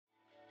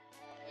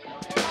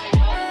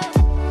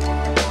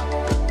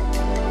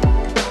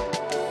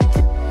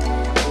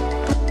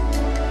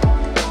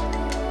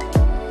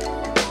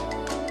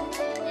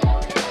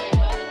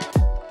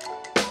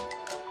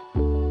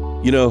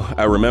You know,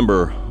 I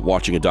remember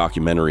watching a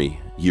documentary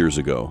years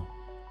ago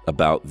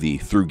about the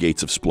Through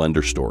Gates of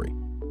Splendor story.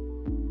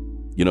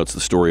 You know, it's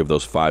the story of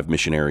those 5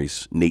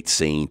 missionaries, Nate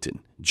Saint and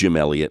Jim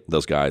Elliot,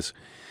 those guys.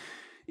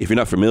 If you're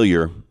not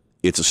familiar,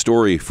 it's a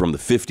story from the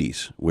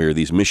 50s where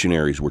these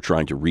missionaries were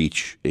trying to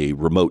reach a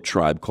remote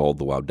tribe called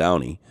the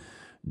Waodani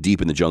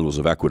deep in the jungles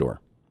of Ecuador.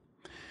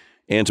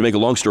 And to make a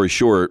long story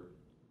short,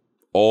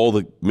 all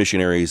the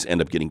missionaries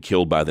end up getting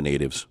killed by the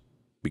natives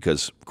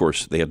because, of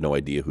course, they had no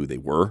idea who they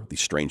were,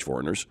 these strange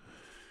foreigners.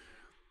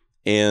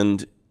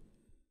 And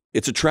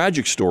it's a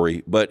tragic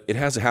story, but it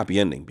has a happy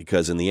ending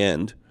because in the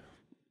end,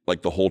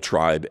 like the whole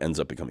tribe ends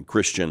up becoming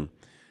Christian,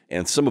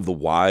 and some of the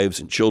wives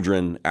and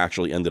children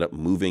actually ended up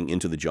moving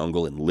into the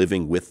jungle and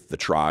living with the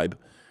tribe.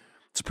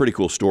 It's a pretty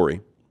cool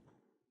story.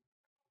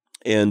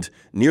 And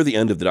near the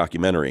end of the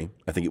documentary,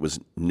 I think it was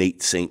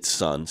Nate Saint's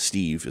son,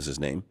 Steve is his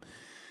name,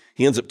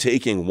 he ends up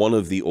taking one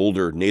of the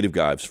older native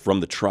guys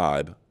from the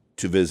tribe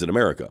to visit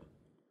America.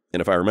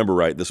 And if I remember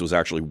right, this was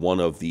actually one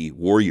of the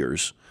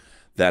warriors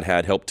that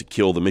had helped to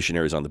kill the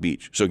missionaries on the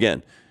beach. So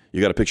again,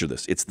 you got to picture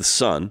this. It's the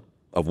son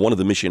of one of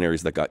the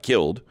missionaries that got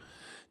killed,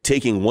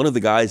 taking one of the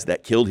guys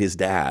that killed his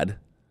dad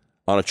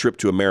on a trip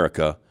to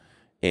America,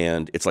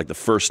 and it's like the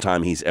first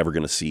time he's ever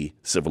going to see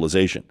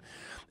civilization.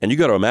 And you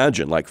got to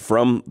imagine, like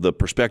from the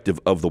perspective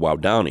of the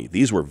Waodani,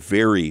 these were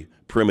very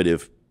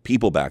primitive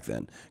people back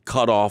then,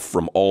 cut off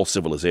from all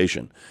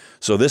civilization.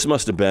 So this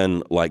must have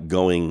been like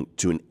going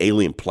to an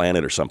alien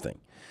planet or something.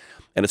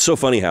 And it's so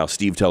funny how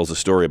Steve tells a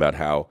story about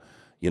how,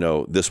 you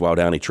know, this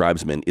Waodani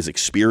tribesman is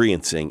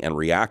experiencing and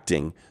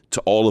reacting to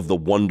all of the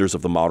wonders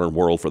of the modern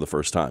world for the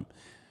first time.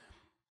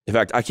 In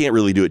fact, I can't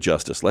really do it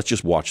justice. Let's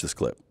just watch this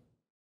clip.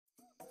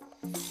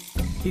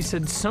 He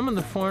said some of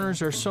the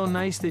foreigners are so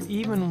nice that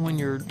even when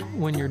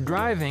you're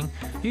driving,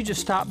 you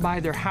just stop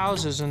by their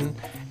houses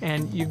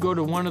and you go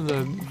to one of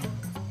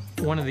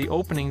the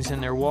openings in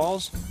their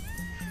walls,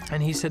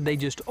 and he said they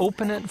just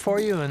open it for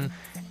you and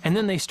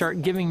then they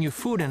start giving you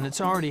food, and it's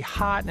already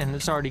hot and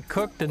it's already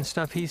cooked and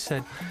stuff. He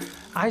said,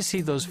 I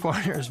see those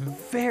foreigners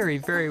very,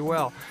 very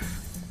well.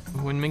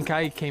 When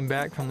Minkai came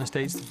back from the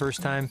States the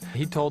first time,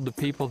 he told the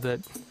people that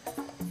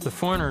the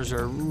foreigners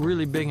are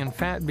really big and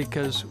fat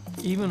because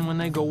even when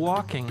they go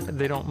walking,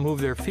 they don't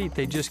move their feet.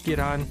 They just get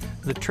on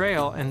the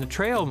trail and the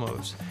trail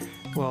moves.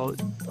 Well,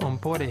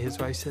 Ompore, his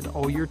wife, said,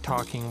 oh, you're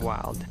talking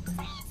wild.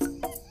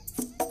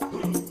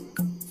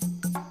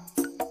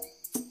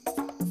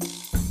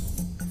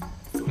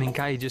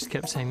 Minkai just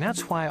kept saying,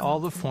 that's why all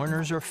the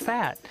foreigners are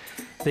fat.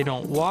 They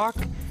don't walk,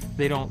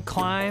 they don't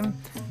climb,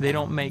 they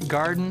don't make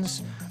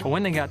gardens. But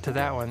when they got to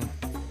that one,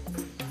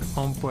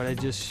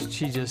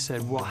 she just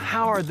said, well,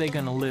 how are they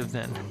going to live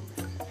then?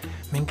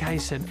 Minkai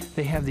said,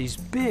 they have these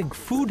big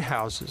food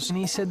houses. And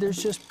he said,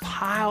 there's just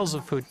piles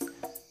of food.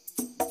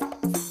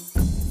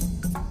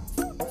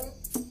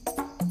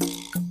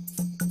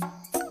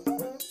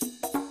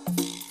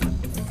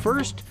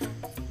 First,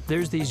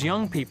 there's these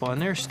young people,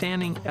 and they're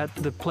standing at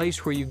the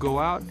place where you go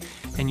out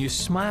and you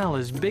smile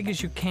as big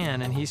as you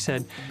can. And he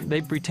said, they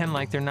pretend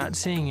like they're not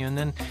seeing you. And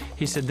then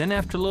he said, then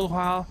after a little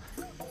while,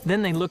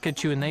 then they look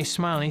at you and they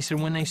smile. And he said,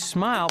 when they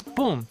smile,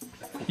 boom,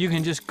 you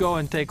can just go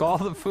and take all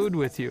the food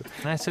with you.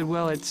 And I said,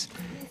 well, it's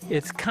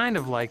kind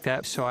of like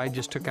that. So I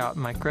just took out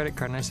my credit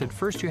card and I said,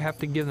 first you have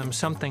to give them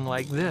something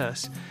like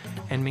this.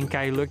 And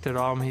Minkai looked at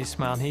all of them, he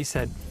smiled, and he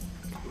said,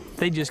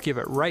 they just give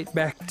it right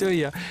back to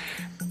you.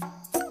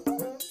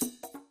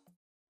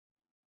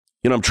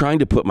 You know, I'm trying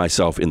to put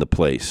myself in the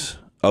place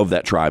of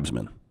that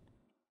tribesman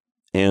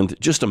and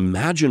just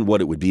imagine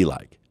what it would be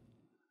like.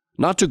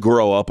 Not to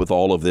grow up with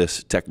all of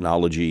this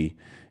technology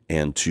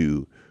and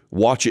to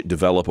watch it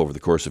develop over the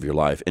course of your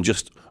life and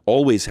just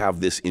always have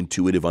this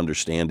intuitive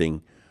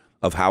understanding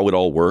of how it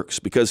all works.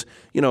 Because,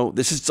 you know,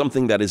 this is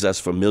something that is as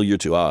familiar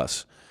to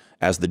us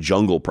as the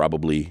jungle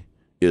probably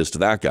is to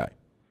that guy.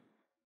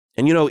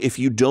 And, you know, if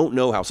you don't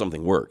know how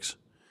something works,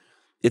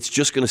 it's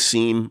just going to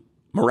seem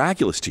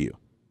miraculous to you.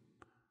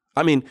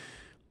 I mean,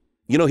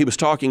 you know, he was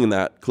talking in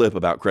that clip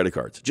about credit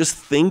cards. Just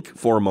think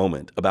for a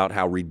moment about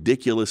how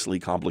ridiculously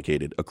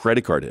complicated a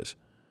credit card is.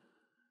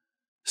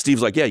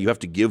 Steve's like, yeah, you have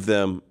to give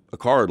them a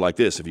card like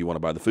this if you want to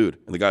buy the food.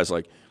 And the guy's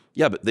like,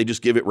 yeah, but they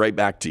just give it right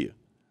back to you.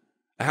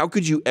 How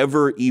could you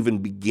ever even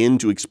begin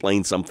to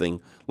explain something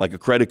like a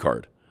credit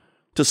card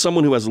to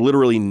someone who has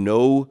literally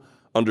no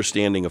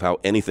understanding of how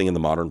anything in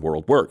the modern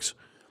world works?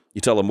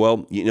 You tell them,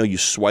 well, you know, you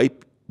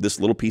swipe this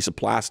little piece of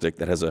plastic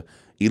that has a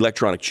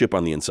electronic chip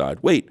on the inside.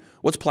 Wait,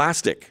 what's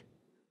plastic?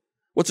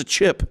 What's a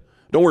chip?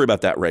 Don't worry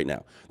about that right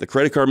now. The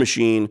credit card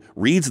machine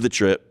reads the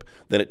chip,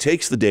 then it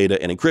takes the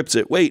data and encrypts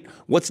it. Wait,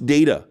 what's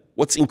data?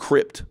 What's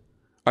encrypt?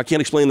 I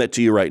can't explain that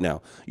to you right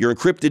now. Your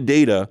encrypted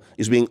data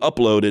is being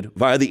uploaded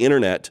via the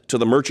internet to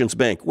the merchant's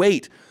bank.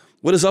 Wait,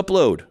 what is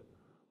upload?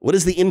 What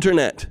is the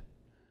internet?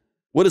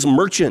 What is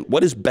merchant?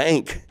 What is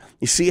bank?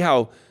 You see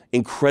how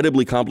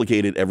incredibly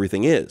complicated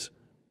everything is.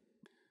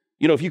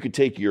 You know, if you could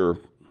take your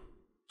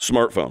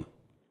smartphone,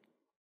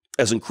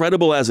 as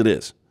incredible as it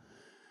is,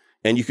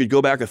 and you could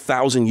go back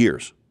 1,000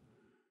 years,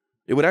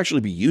 it would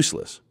actually be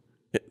useless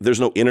There's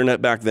no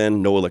internet back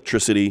then, no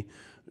electricity,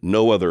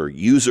 no other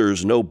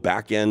users, no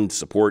back-end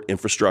support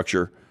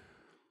infrastructure.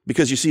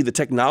 Because you see, the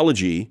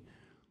technology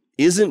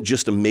isn't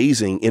just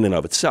amazing in and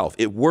of itself.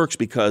 It works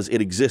because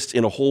it exists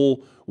in a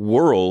whole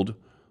world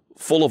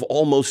full of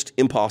almost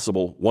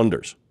impossible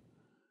wonders.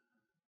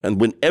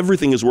 And when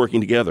everything is working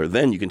together,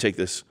 then you can take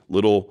this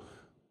little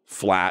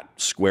flat,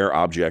 square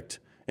object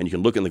and you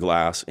can look in the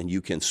glass and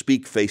you can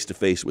speak face to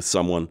face with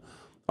someone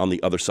on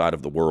the other side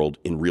of the world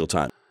in real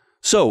time.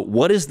 So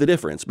what is the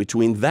difference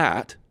between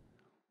that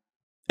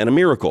and a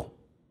miracle?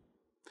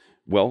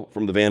 Well,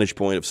 from the vantage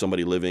point of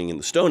somebody living in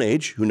the Stone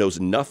Age who knows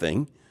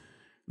nothing,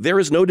 there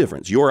is no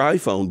difference. Your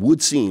iPhone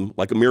would seem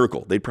like a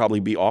miracle. They'd probably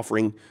be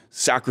offering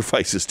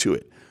sacrifices to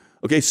it.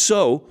 Okay,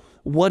 so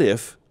what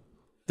if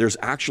there's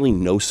actually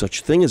no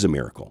such thing as a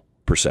miracle,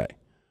 per se?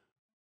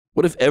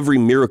 What if every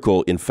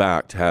miracle, in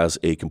fact, has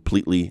a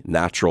completely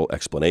natural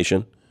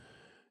explanation,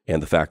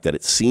 and the fact that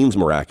it seems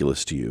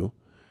miraculous to you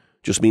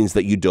just means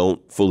that you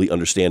don't fully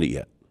understand it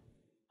yet?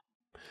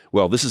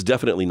 Well, this is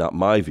definitely not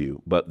my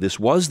view, but this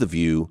was the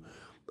view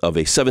of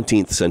a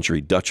 17th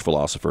century Dutch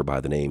philosopher by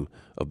the name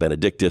of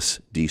Benedictus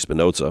de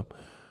Spinoza,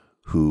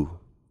 who,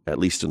 at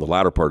least in the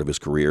latter part of his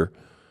career,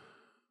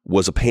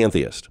 was a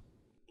pantheist.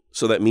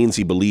 So that means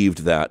he believed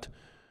that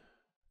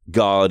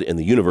God and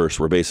the universe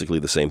were basically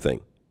the same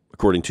thing.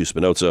 According to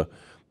Spinoza,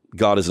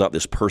 God is not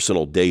this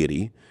personal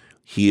deity.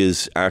 He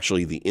is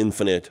actually the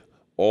infinite,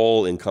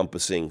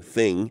 all-encompassing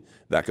thing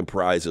that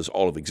comprises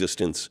all of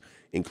existence,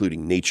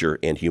 including nature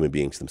and human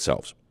beings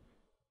themselves.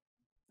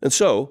 And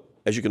so,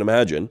 as you can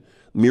imagine,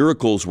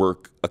 miracles were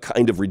a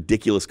kind of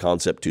ridiculous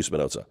concept to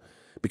Spinoza,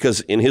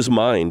 because in his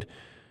mind,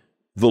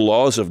 the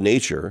laws of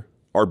nature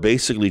are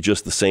basically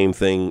just the same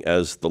thing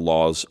as the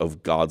laws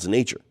of God's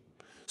nature.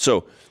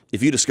 So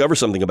if you discover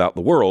something about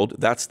the world,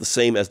 that's the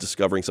same as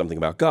discovering something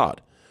about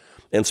God.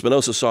 And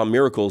Spinoza saw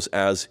miracles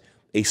as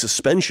a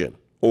suspension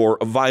or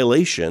a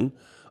violation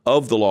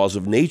of the laws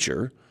of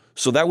nature.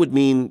 So that would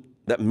mean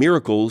that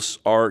miracles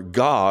are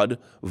God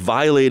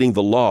violating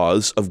the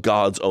laws of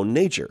God's own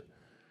nature.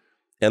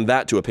 And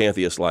that, to a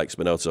pantheist like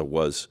Spinoza,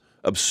 was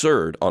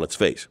absurd on its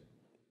face.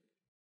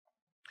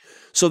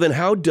 So then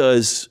how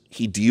does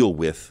he deal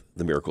with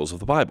the miracles of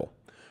the Bible?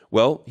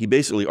 Well, he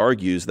basically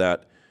argues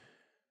that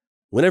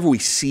whenever we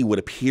see what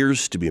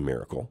appears to be a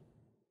miracle,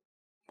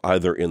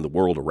 either in the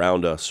world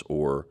around us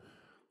or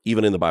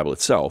even in the Bible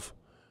itself,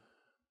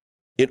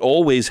 it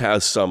always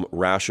has some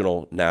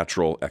rational,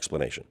 natural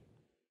explanation.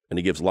 And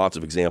he gives lots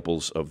of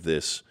examples of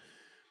this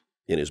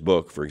in his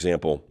book. For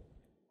example,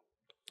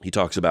 he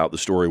talks about the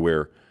story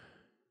where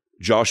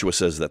Joshua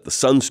says that the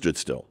sun stood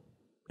still.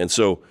 And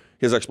so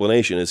his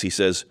explanation is, he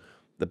says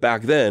that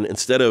back then,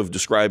 instead of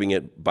describing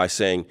it by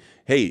saying,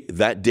 hey,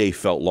 that day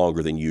felt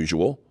longer than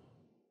usual,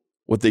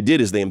 what they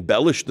did is they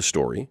embellished the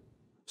story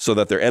so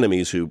that their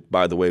enemies, who,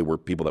 by the way, were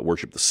people that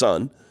worship the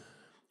sun,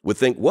 would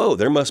think, whoa,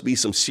 there must be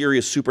some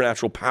serious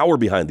supernatural power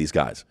behind these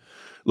guys.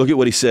 Look at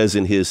what he says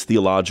in his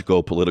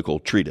theological political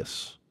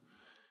treatise.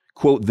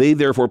 Quote, they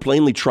therefore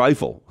plainly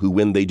trifle, who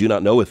when they do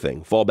not know a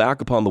thing, fall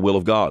back upon the will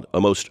of God,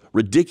 a most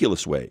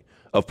ridiculous way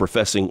of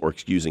professing or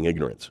excusing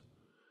ignorance.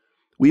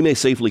 We may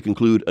safely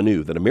conclude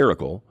anew that a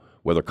miracle,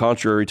 whether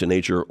contrary to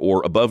nature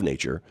or above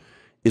nature,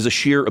 is a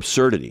sheer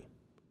absurdity,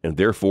 and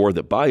therefore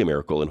that by a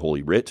miracle in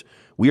Holy Writ,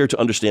 we are to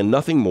understand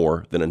nothing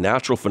more than a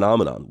natural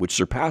phenomenon which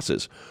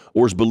surpasses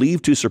or is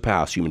believed to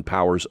surpass human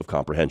powers of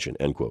comprehension,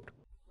 end quote.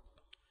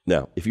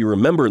 Now, if you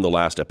remember in the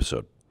last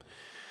episode,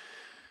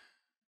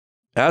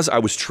 as I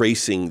was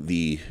tracing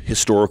the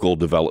historical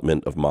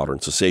development of modern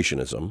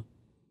cessationism,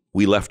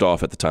 we left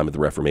off at the time of the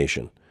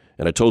Reformation.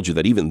 And I told you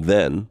that even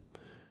then,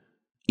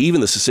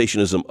 even the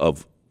cessationism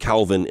of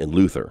Calvin and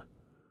Luther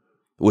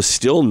was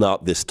still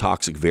not this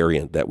toxic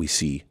variant that we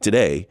see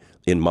today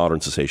in modern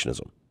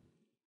cessationism.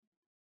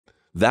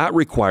 That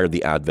required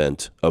the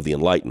advent of the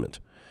Enlightenment.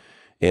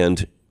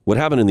 And what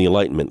happened in the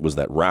Enlightenment was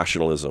that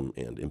rationalism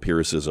and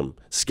empiricism,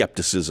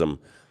 skepticism,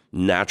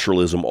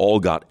 naturalism all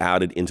got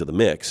added into the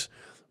mix,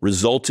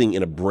 resulting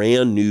in a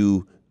brand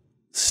new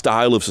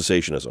style of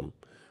cessationism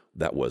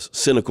that was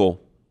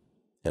cynical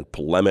and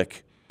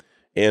polemic.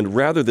 And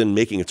rather than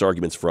making its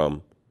arguments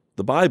from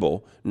the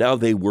Bible, now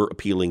they were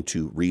appealing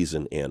to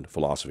reason and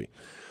philosophy.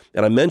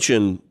 And I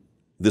mention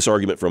this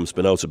argument from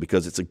Spinoza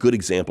because it's a good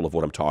example of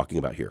what I'm talking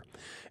about here.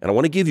 And I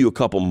want to give you a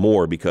couple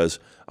more because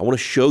I want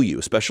to show you,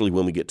 especially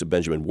when we get to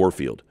Benjamin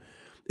Warfield,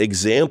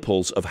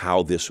 examples of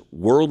how this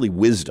worldly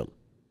wisdom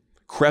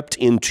crept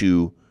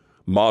into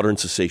modern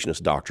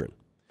cessationist doctrine.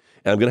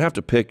 And I'm going to have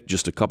to pick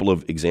just a couple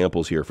of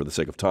examples here for the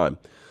sake of time.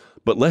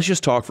 But let's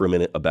just talk for a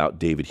minute about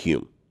David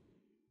Hume.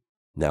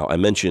 Now, I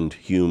mentioned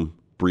Hume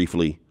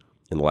briefly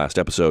in the last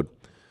episode.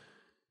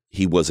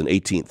 He was an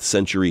 18th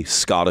century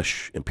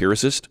Scottish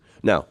empiricist.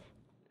 Now,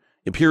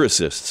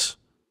 empiricists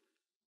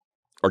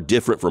are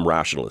different from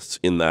rationalists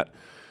in that,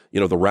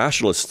 the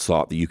rationalists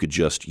thought that you could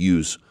just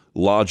use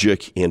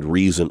logic and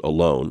reason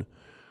alone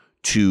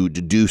to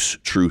deduce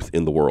truth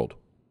in the world,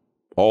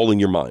 all in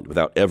your mind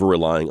without ever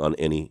relying on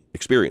any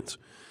experience.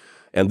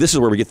 And this is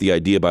where we get the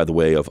idea, by the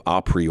way, of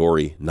a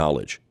priori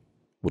knowledge.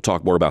 We'll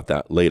talk more about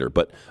that later.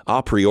 But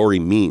a priori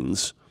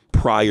means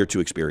prior to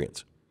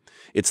experience.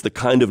 It's the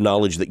kind of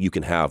knowledge that you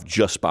can have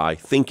just by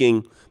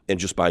thinking and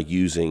just by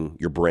using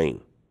your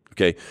brain.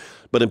 Okay?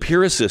 But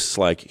empiricists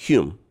like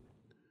Hume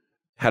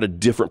had a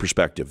different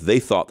perspective. They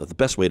thought that the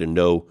best way to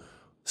know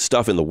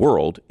stuff in the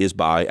world is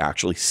by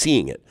actually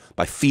seeing it,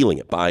 by feeling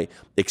it, by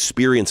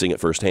experiencing it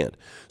firsthand.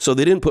 So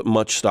they didn't put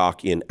much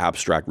stock in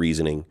abstract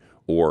reasoning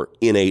or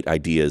innate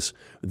ideas.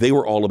 They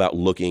were all about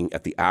looking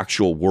at the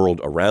actual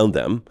world around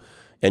them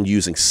and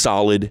using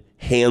solid,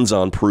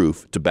 hands-on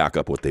proof to back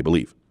up what they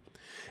believe.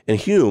 And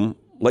Hume,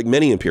 like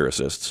many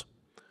empiricists,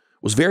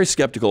 was very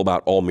skeptical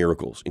about all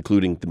miracles,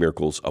 including the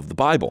miracles of the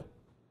Bible.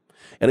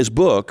 And his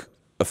book,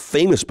 a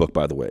famous book,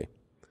 by the way,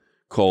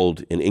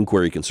 called An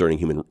Inquiry Concerning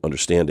Human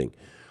Understanding,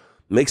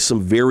 makes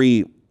some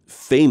very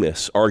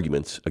famous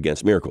arguments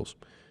against miracles.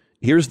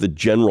 Here's the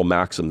general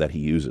maxim that he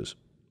uses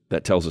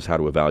that tells us how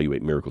to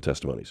evaluate miracle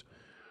testimonies.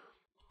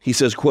 He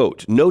says,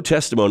 quote, "No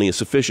testimony is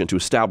sufficient to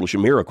establish a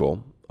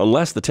miracle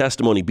unless the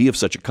testimony be of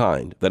such a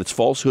kind that its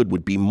falsehood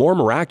would be more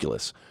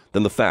miraculous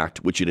than the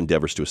fact which it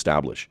endeavors to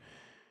establish.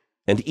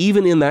 And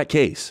even in that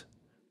case,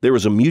 there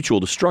is a mutual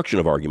destruction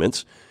of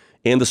arguments,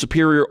 and the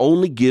superior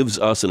only gives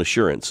us an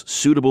assurance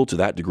suitable to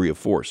that degree of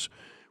force,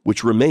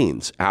 which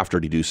remains after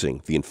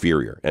deducing the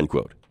inferior," end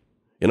quote.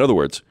 In other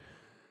words,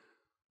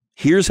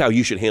 here's how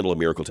you should handle a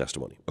miracle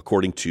testimony,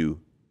 according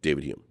to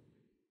David Hume.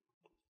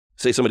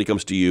 Say somebody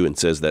comes to you and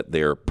says that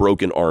their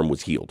broken arm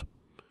was healed.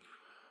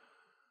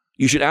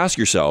 You should ask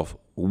yourself,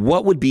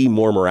 what would be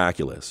more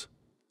miraculous?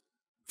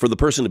 For the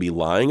person to be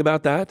lying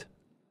about that,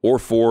 or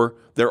for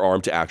their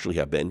arm to actually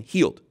have been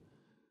healed?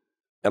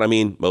 And I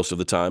mean, most of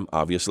the time,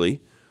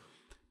 obviously,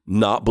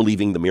 not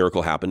believing the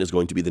miracle happened is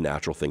going to be the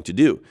natural thing to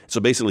do.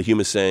 So basically, Hume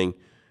is saying,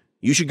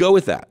 you should go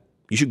with that.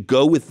 You should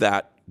go with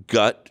that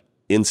gut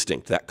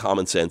instinct, that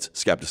common sense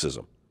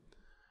skepticism.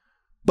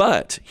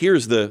 But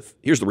here's the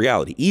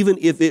reality. Even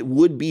if it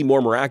would be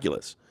more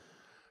miraculous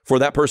for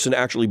that person to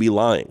actually be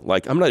lying,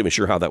 like, I'm not even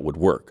sure how that would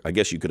work. I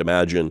guess you could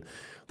imagine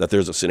that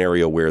there's a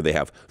scenario where they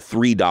have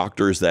 3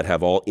 doctors that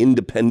have all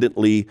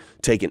independently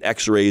taken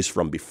x-rays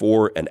from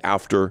before and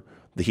after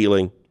the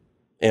healing.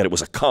 And it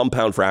was a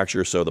compound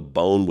fracture, so the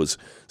bone was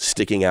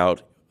sticking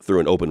out through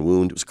an open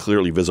wound. It was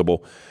clearly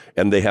visible.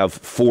 And they have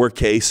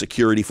 4K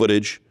security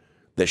footage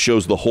that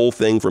shows the whole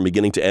thing from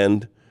beginning to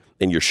end,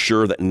 and you're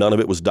sure that none of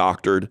it was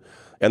doctored.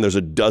 And there's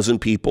a dozen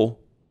people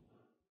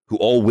who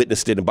all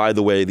witnessed it. And by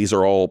the way, these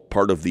are all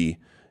part of the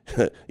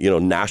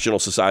National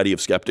Society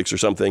of Skeptics or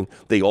something.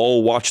 They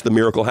all watched the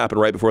miracle happen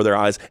right before their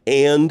eyes.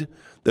 And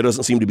there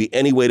doesn't seem to be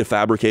any way to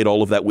fabricate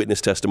all of that witness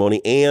testimony.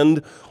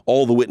 And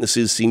all the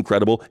witnesses seem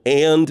credible.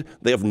 And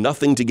they have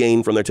nothing to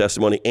gain from their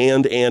testimony.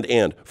 And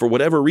for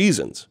whatever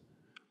reasons,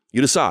 you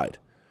decide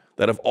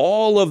that if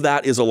all of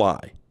that is a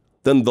lie,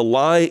 then the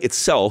lie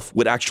itself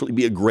would actually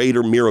be a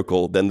greater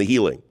miracle than the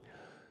healing.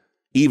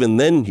 Even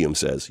then, Hume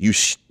says, you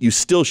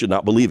still should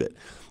not believe it.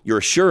 Your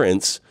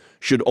assurance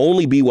should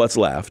only be what's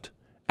left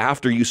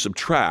after you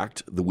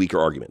subtract the weaker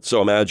argument.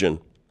 So imagine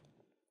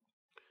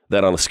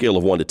that on a scale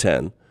of 1 to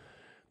 10,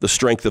 the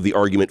strength of the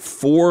argument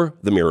for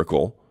the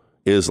miracle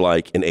is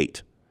like an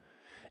 8.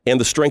 And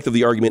the strength of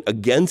the argument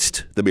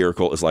against the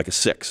miracle is like a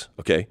 6,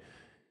 okay?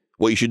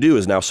 What you should do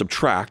is now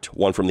subtract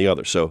one from the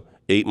other. So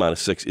 8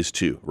 minus 6 is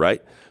 2,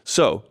 right?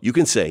 So you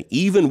can say,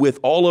 even with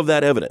all of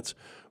that evidence,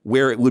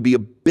 where it would be a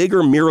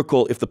bigger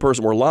miracle if the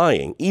person were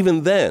lying,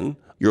 even then,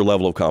 your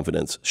level of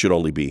confidence should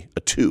only be a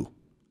 2.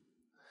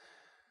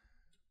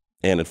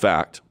 And in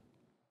fact,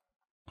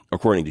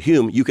 according to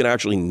Hume, you can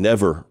actually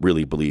never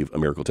really believe a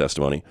miracle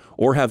testimony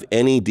or have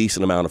any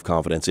decent amount of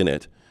confidence in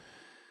it,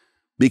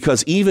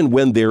 because even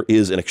when there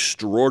is an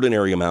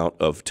extraordinary amount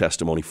of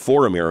testimony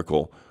for a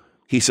miracle,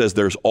 he says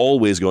there's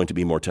always going to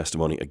be more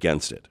testimony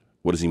against it.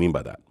 What does he mean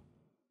by that?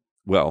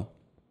 Well,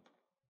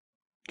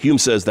 Hume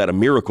says that a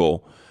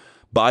miracle,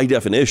 by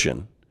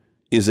definition,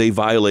 is a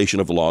violation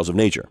of the laws of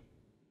nature.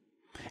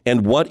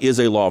 And what is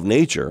a law of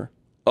nature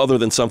other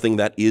than something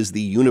that is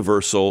the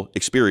universal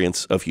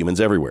experience of humans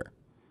everywhere?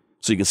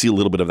 So you can see a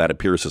little bit of that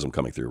empiricism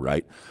coming through,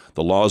 right?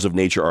 The laws of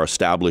nature are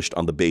established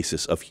on the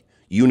basis of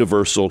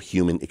universal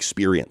human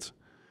experience.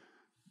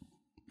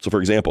 So for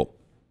example,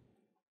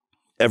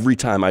 every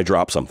time I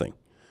drop something,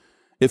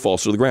 it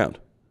falls to the ground.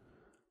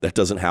 That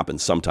doesn't happen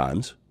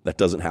sometimes. That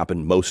doesn't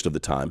happen most of the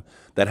time.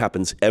 That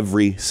happens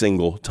every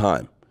single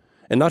time.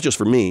 And not just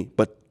for me,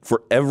 but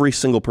for every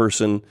single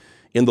person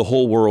in the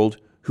whole world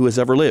who has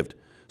ever lived.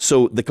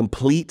 So the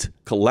complete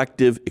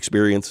collective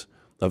experience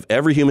of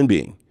every human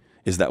being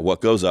is that what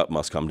goes up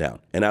must come down.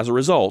 And as a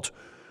result,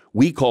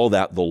 we call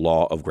that the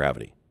law of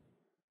gravity.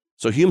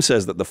 So Hume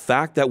says that the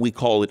fact that we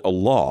call it a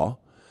law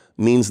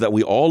means that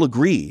we all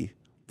agree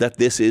that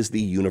this is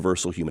the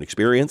universal human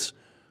experience.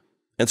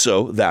 And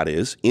so that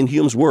is, in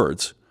Hume's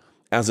words,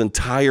 as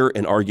entire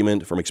an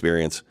argument from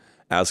experience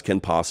as can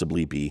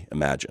possibly be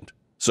imagined.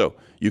 So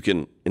you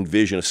can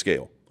envision a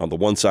scale. On the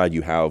one side,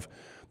 you have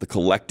the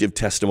collective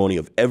testimony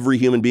of every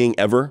human being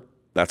ever.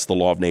 That's the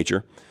law of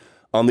nature.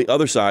 On the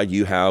other side,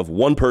 you have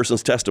one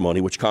person's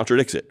testimony which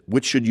contradicts it.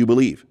 Which should you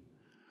believe?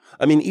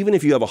 I mean, even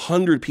if you have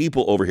 100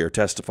 people over here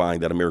testifying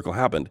that a miracle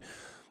happened,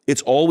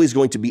 it's always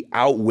going to be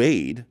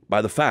outweighed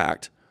by the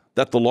fact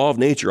that the law of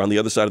nature on the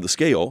other side of the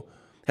scale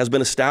has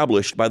been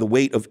established by the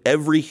weight of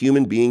every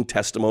human being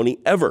testimony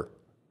ever.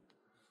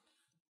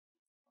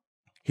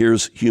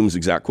 Here's Hume's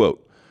exact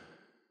quote.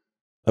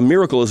 A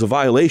miracle is a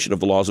violation of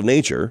the laws of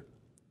nature,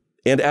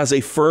 and as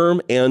a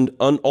firm and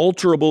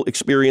unalterable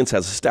experience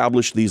has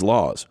established these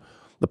laws,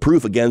 the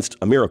proof against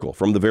a miracle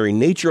from the very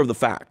nature of the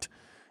fact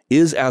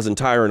is as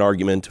entire an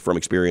argument from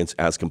experience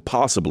as can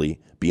possibly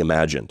be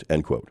imagined,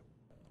 end quote.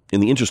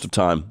 In the interest of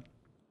time,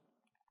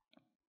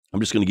 I'm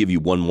just going to give you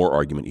one more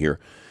argument here,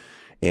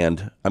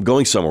 and I'm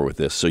going somewhere with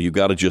this, so you've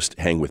got to just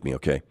hang with me,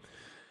 okay?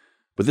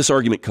 But this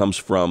argument comes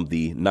from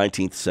the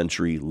 19th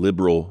century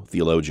liberal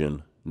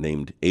theologian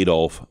named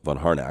Adolf von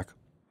Harnack.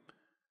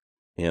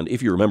 And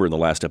if you remember in the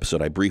last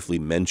episode, I briefly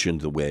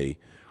mentioned the way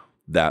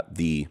that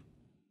the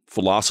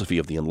philosophy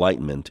of the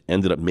Enlightenment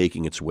ended up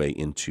making its way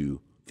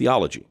into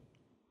theology.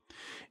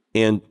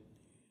 And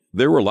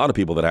there were a lot of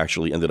people that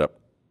actually ended up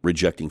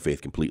rejecting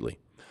faith completely.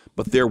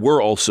 But there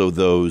were also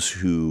those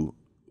who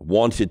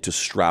wanted to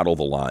straddle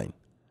the line.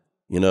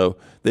 You know,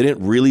 they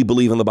didn't really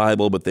believe in the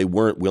Bible, but they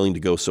weren't willing to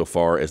go so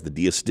far as the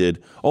deists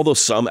did, although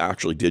some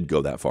actually did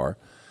go that far.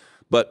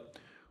 But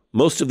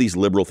most of these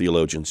liberal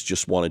theologians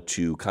just wanted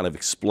to kind of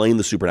explain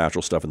the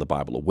supernatural stuff in the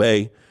Bible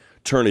away,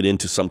 turn it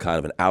into some kind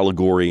of an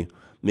allegory,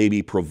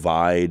 maybe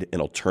provide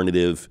an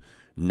alternative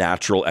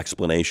natural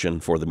explanation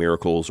for the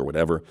miracles or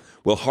whatever.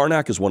 Well,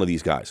 Harnack is one of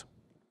these guys.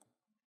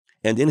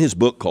 And in his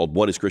book called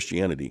What is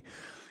Christianity,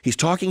 he's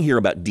talking here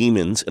about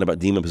demons and about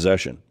demon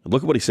possession. And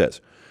look at what he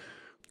says.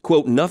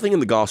 Quote, nothing in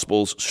the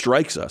Gospels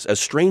strikes us as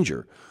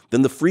stranger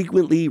than the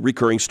frequently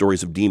recurring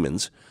stories of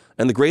demons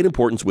and the great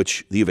importance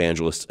which the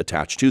evangelists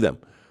attach to them.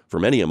 For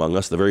many among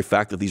us, the very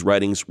fact that these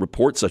writings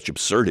report such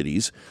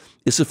absurdities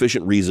is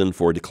sufficient reason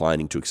for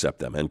declining to accept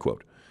them, end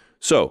quote.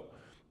 So,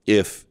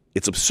 if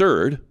it's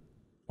absurd,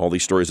 all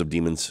these stories of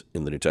demons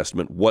in the New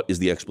Testament, what is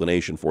the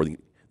explanation for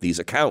these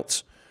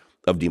accounts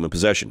of demon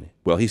possession?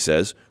 Well, he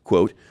says,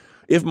 quote,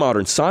 if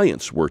modern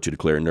science were to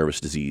declare nervous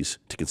disease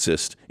to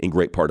consist in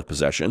great part of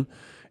possession,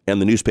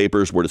 and the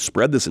newspapers were to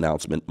spread this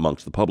announcement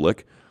amongst the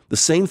public, the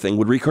same thing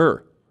would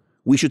recur.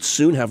 We should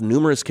soon have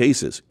numerous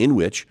cases in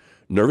which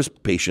nervous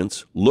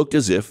patients looked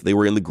as if they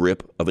were in the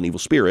grip of an evil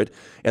spirit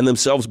and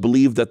themselves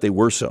believed that they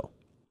were so.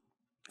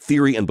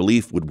 Theory and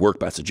belief would work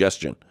by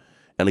suggestion,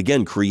 and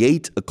again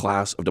create a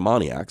class of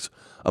demoniacs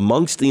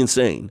amongst the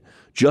insane,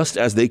 just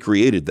as they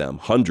created them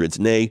hundreds,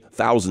 nay,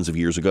 thousands of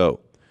years ago.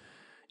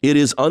 It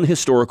is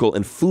unhistorical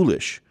and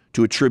foolish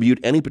to attribute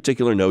any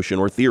particular notion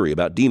or theory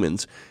about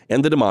demons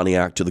and the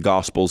demoniac to the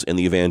Gospels and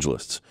the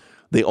evangelists.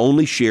 They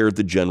only shared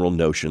the general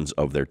notions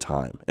of their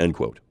time, end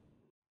quote.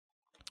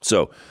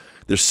 So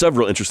there's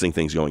several interesting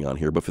things going on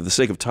here, but for the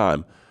sake of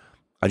time,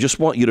 I just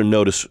want you to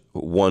notice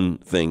one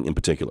thing in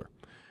particular.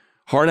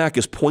 Harnack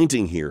is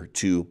pointing here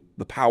to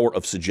the power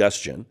of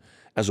suggestion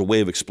as a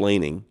way of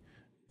explaining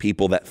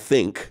people that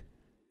think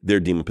they're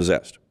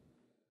demon-possessed.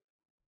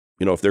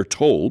 You know, if they're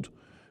told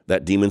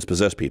that demons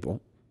possess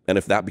people, and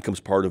if that becomes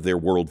part of their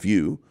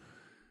worldview,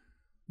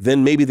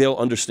 then maybe they'll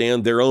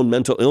understand their own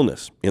mental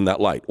illness in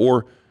that light.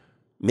 Or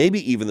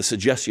maybe even the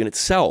suggestion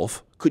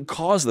itself could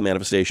cause the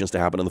manifestations to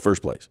happen in the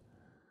first place.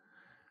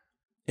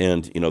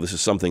 And, you know, this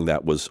is something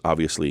that was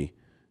obviously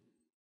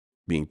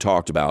being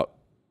talked about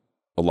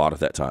a lot at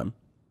that time.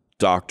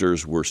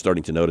 Doctors were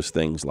starting to notice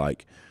things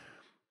like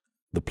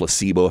the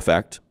placebo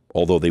effect,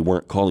 although they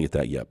weren't calling it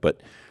that yet.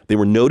 But they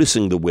were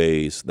noticing the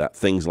ways that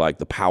things like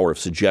the power of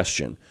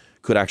suggestion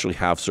could actually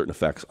have certain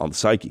effects on the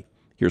psyche.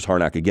 Here's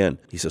Harnack again.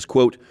 He says,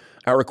 quote,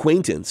 our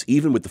acquaintance,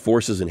 even with the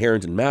forces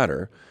inherent in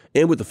matter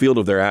and with the field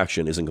of their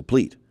action, is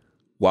incomplete,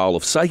 while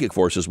of psychic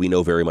forces we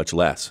know very much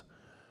less.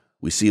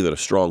 We see that a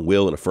strong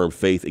will and a firm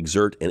faith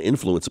exert an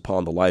influence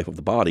upon the life of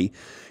the body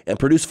and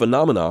produce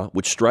phenomena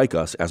which strike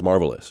us as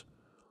marvelous.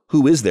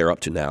 Who is there up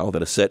to now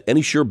that has set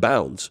any sure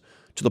bounds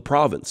to the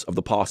province of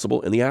the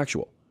possible and the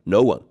actual?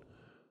 No one.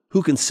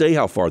 Who can say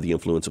how far the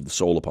influence of the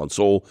soul upon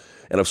soul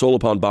and of soul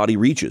upon body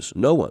reaches?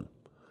 No one.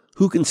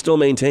 Who can still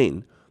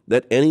maintain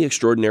that any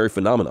extraordinary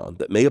phenomenon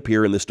that may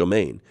appear in this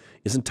domain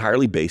is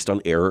entirely based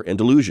on error and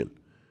delusion?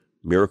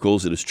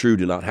 Miracles, it is true,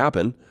 do not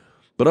happen,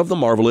 but of the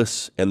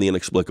marvelous and the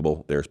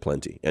inexplicable there is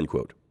plenty, end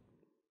quote.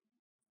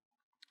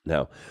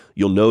 Now,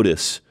 you'll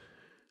notice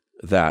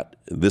that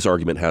this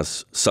argument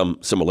has some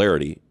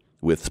similarity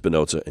with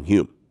Spinoza and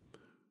Hume.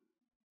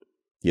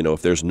 You know,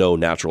 if there's no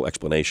natural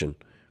explanation,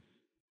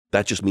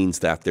 that just means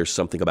that there's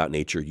something about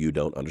nature you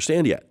don't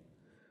understand yet.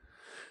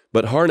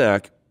 But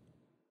Harnack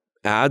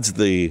adds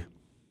the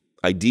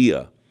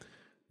idea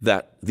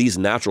that these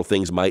natural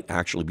things might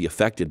actually be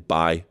affected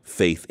by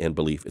faith and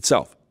belief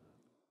itself.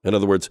 In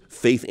other words,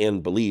 faith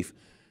and belief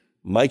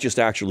might just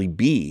actually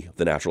be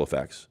the natural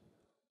effects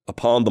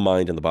upon the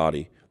mind and the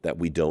body that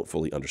we don't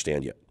fully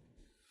understand yet.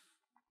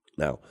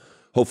 Now,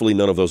 hopefully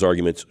none of those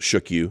arguments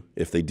shook you.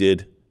 If they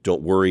did,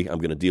 don't worry. I'm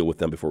going to deal with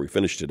them before we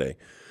finish today.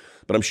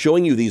 But I'm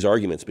showing you these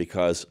arguments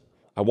because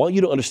I want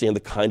you to understand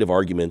the kind of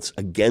arguments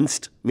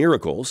against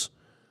miracles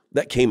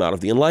that came out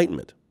of the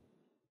Enlightenment.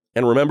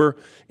 And remember,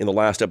 in the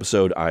last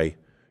episode, I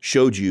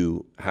showed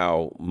you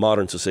how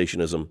modern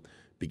cessationism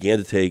began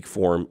to take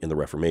form in the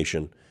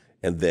Reformation,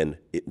 and then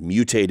it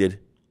mutated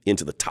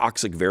into the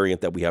toxic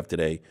variant that we have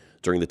today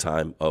during the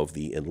time of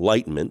the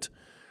Enlightenment.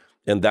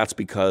 And that's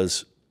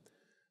because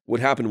what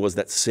happened was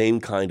that same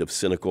kind of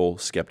cynical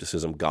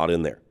skepticism got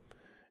in there.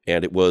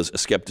 And it was a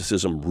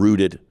skepticism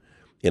rooted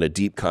in a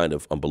deep kind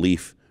of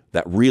unbelief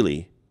that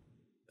really,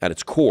 at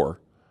its core,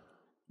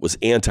 was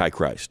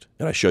anti-Christ.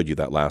 And I showed you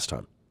that last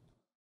time.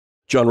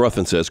 John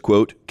Ruthven says,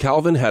 quote,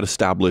 Calvin had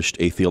established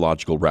a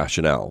theological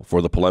rationale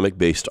for the polemic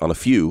based on a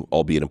few,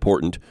 albeit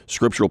important,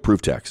 scriptural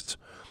proof texts,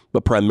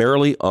 but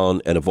primarily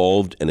on an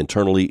evolved and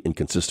internally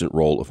inconsistent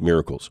role of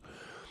miracles.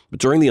 But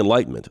during the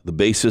Enlightenment, the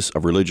basis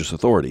of religious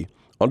authority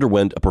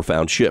underwent a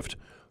profound shift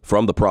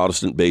from the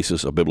Protestant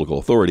basis of biblical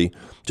authority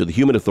to the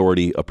human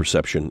authority of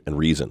perception and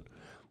reason.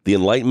 The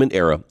Enlightenment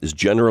era is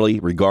generally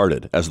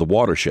regarded as the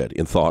watershed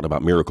in thought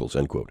about miracles,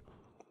 end quote.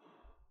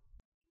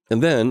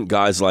 And then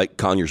guys like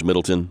Conyers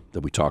Middleton, that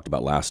we talked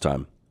about last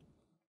time,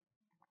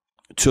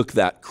 took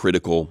that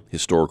critical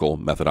historical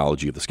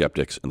methodology of the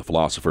skeptics and the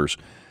philosophers,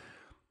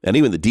 and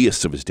even the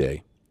deists of his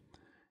day,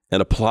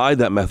 and applied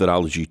that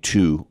methodology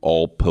to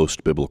all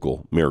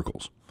post-biblical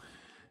miracles.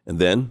 And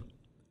then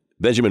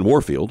Benjamin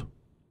Warfield,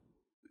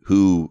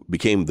 who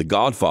became the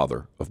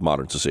godfather of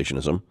modern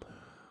cessationism,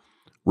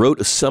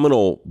 wrote a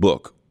seminal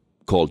book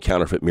called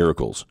Counterfeit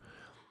Miracles,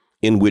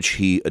 in which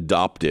he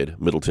adopted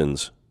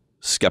Middleton's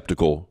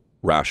skeptical,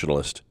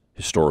 rationalist,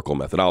 historical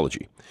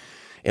methodology.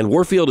 And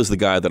Warfield is the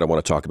guy that I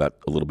want to talk about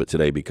a little bit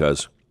today,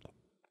 because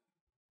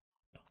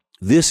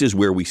this is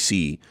where we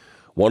see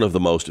one of the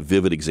most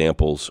vivid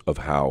examples of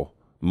how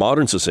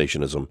modern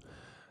cessationism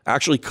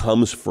actually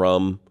comes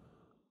from,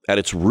 at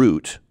its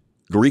root,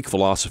 Greek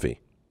philosophy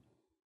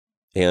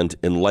and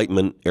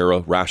Enlightenment era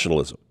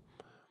rationalism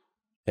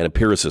and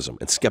empiricism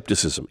and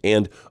skepticism,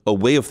 and a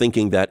way of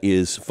thinking that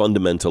is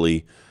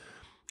fundamentally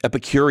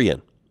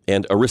Epicurean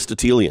and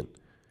Aristotelian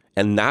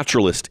and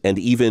naturalist and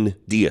even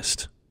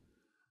deist.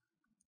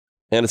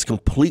 And it's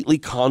completely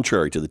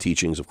contrary to the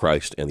teachings of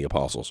Christ and the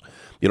apostles.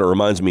 You know, it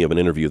reminds me of an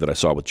interview that I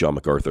saw with John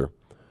MacArthur.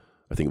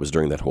 I think it was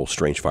during that whole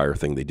Strange Fire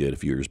thing they did a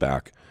few years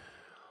back.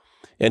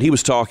 And he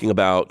was talking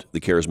about the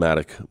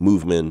charismatic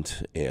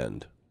movement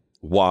and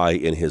why,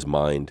 in his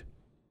mind,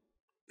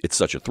 it's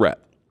such a threat.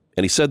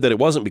 And he said that it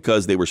wasn't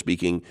because they were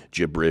speaking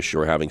gibberish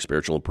or having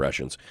spiritual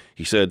impressions.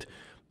 He said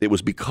it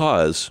was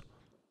because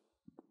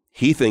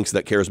he thinks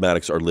that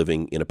charismatics are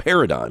living in a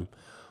paradigm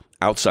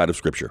outside of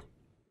Scripture,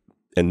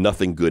 and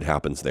nothing good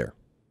happens there.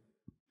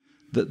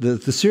 The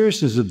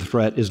seriousness of the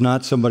threat is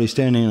not somebody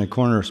standing in a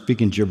corner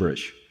speaking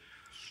gibberish.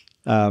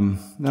 And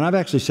I've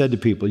actually said to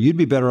people, you'd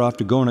be better off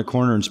to go in a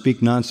corner and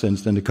speak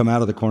nonsense than to come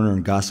out of the corner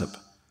and gossip.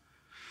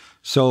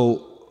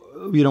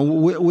 So, you know,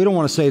 we don't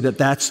want to say that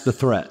that's the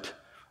threat.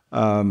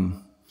 The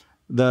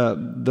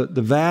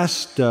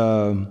vast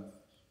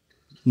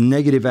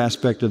negative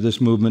aspect of this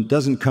movement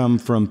doesn't come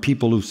from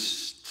people who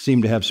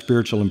seem to have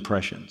spiritual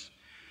impressions.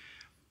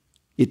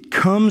 It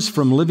comes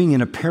from living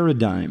in a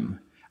paradigm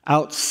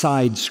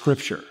outside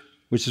Scripture,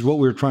 which is what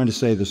we were trying to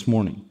say this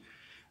morning,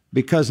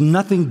 because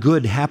nothing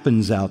good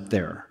happens out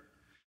there.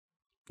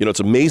 You know, it's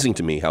amazing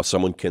to me how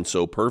someone can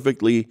so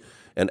perfectly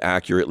and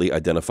accurately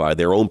identify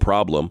their own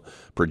problem,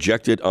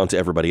 project it onto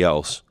everybody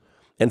else,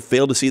 and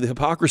fail to see the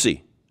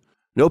hypocrisy.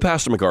 No,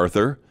 Pastor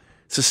MacArthur,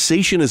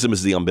 cessationism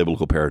is the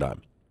unbiblical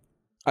paradigm.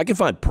 I can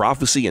find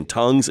prophecy and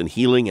tongues and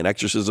healing and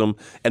exorcism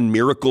and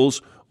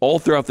miracles all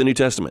throughout the New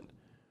Testament.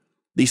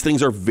 These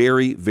things are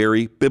very,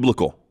 very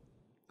biblical.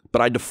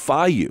 But I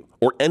defy you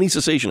or any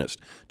cessationist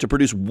to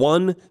produce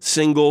one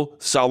single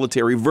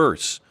solitary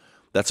verse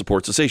that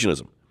supports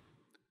cessationism.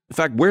 In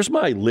fact, where's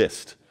my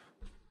list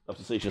of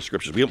cessationist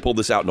scriptures? We haven't pulled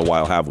this out in a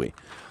while, have we?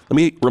 Let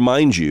me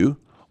remind you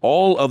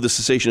all of the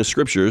cessationist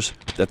scriptures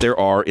that there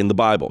are in the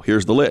Bible.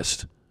 Here's the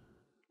list.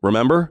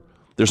 Remember,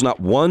 there's not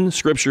one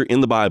scripture in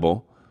the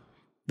Bible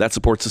that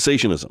supports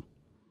cessationism.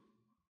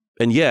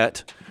 And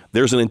yet,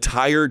 there's an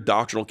entire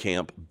doctrinal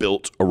camp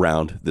built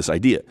around this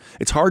idea.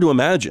 It's hard to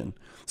imagine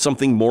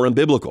something more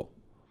unbiblical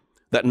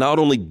that not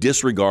only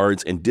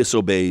disregards and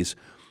disobeys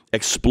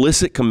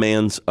explicit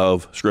commands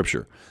of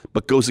Scripture,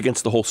 but goes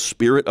against the whole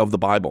spirit of the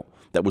Bible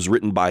that was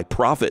written by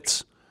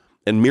prophets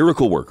and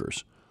miracle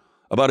workers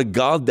about a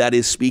God that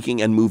is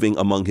speaking and moving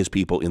among his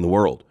people in the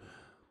world.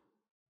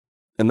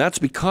 And that's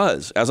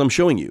because, as I'm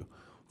showing you,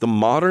 the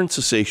modern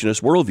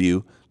cessationist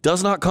worldview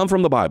does not come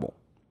from the Bible.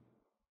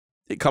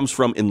 It comes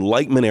from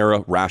Enlightenment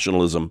era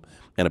rationalism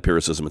and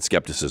empiricism and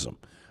skepticism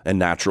and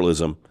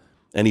naturalism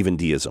and even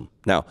deism.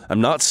 Now,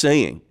 I'm not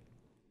saying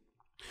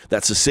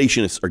that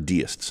cessationists are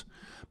deists,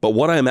 but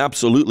what I am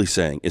absolutely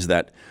saying is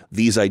that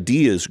these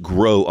ideas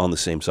grow on the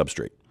same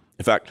substrate.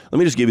 In fact, let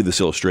me just give you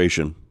this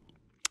illustration,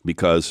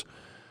 because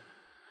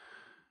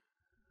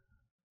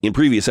In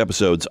previous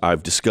episodes,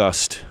 I've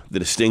discussed the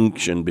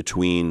distinction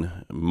between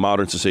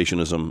modern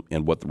cessationism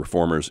and what the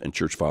Reformers and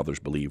Church Fathers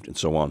believed and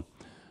so on.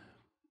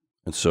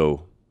 And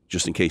so,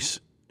 just in case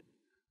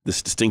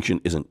this distinction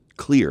isn't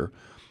clear,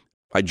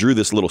 I drew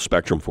this little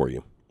spectrum for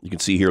you. You can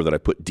see here that I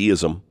put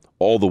deism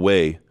all the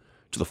way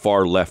to the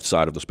far left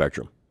side of the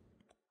spectrum.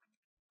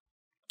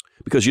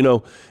 Because, you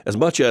know, as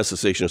much as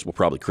cessationists will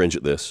probably cringe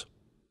at this,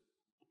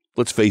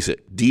 let's face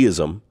it,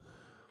 deism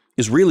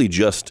is really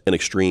just an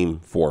extreme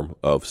form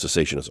of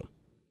cessationism,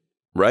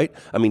 right?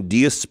 I mean,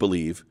 deists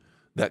believe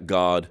that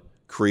God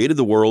created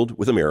the world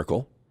with a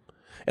miracle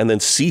and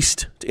then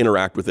ceased to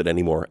interact with it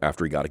anymore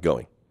after he got it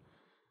going.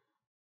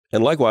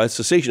 And likewise,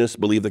 cessationists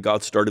believe that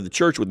God started the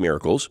church with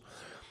miracles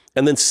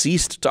and then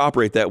ceased to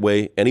operate that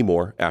way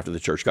anymore after the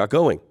church got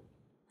going.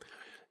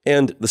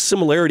 And the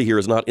similarity here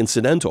is not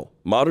incidental.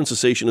 Modern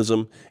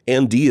cessationism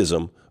and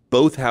deism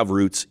both have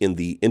roots in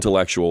the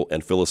intellectual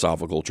and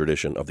philosophical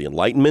tradition of the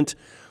Enlightenment,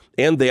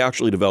 and they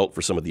actually developed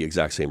for some of the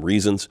exact same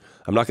reasons.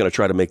 I'm not going to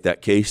try to make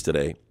that case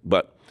today,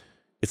 but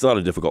it's not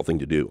a difficult thing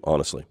to do,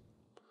 honestly.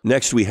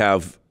 Next, we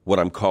have what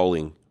I'm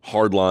calling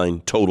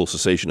hardline total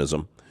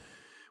cessationism,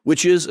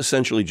 which is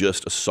essentially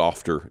just a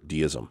softer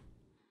deism.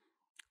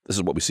 This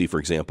is what we see, for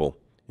example,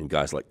 in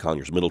guys like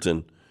Conyers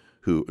Middleton,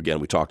 who,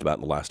 again, we talked about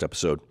in the last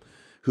episode,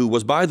 who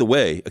was, by the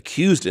way,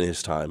 accused in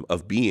his time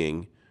of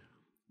being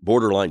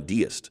borderline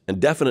deist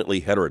and definitely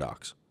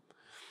heterodox.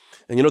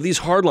 And, you know, these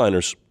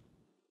hardliners,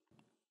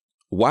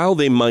 while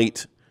they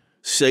might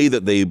say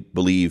that they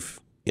believe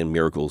in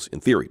miracles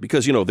in theory,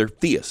 because, you know, they're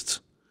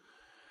theists,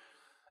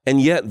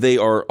 and yet they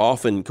are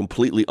often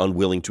completely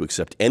unwilling to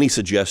accept any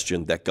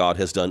suggestion that God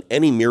has done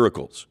any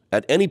miracles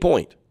at any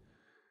point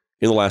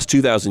in the last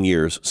 2,000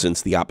 years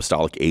since the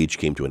apostolic age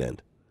came to an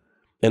end.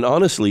 And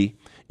honestly,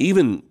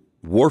 even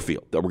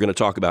Warfield, that we're going to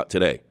talk about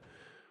today,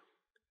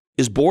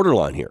 is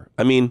borderline here.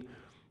 I mean,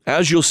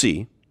 as you'll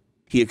see,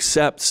 he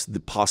accepts the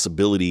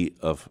possibility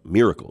of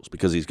miracles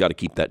because he's got to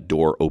keep that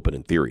door open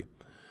in theory.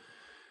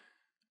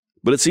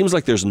 But it seems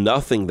like there's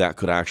nothing that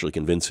could actually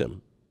convince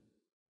him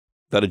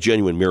that a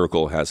genuine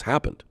miracle has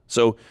happened.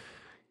 So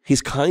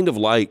he's kind of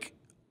like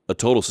a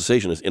total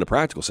cessationist in a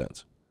practical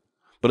sense.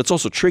 But it's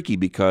also tricky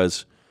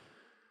because,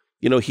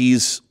 you know,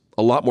 he's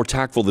a lot more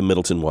tactful than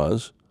Middleton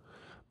was,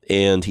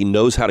 and he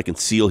knows how to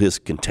conceal his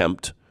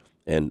contempt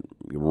and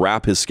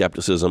wrap his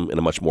skepticism in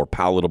a much more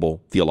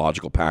palatable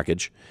theological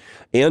package.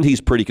 And he's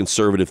pretty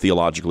conservative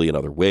theologically in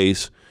other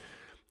ways.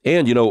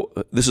 And, you know,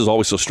 this is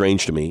always so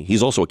strange to me.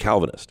 He's also a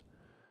Calvinist.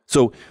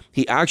 So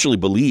he actually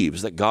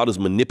believes that God is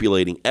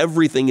manipulating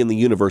everything in the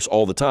universe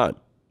all the time.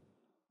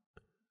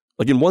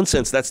 Like, in one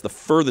sense, that's the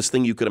furthest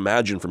thing you could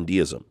imagine from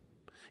deism.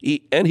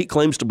 And he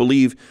claims to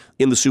believe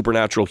in the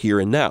supernatural here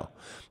and now.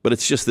 But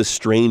it's just this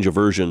strange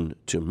aversion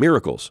to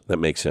miracles that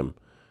makes him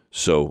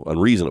so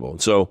unreasonable.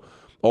 And so,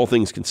 all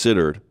things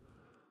considered,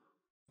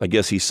 I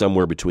guess he's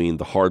somewhere between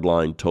the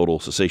hardline total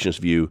cessationist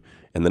view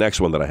and the next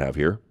one that I have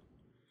here.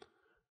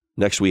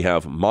 Next, we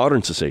have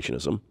modern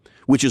cessationism,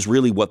 which is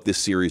really what this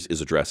series is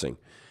addressing.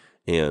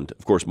 And,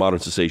 of course, modern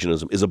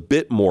cessationism is a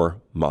bit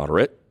more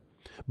moderate,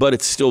 but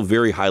it's still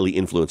very highly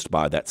influenced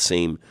by that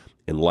same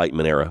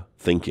Enlightenment era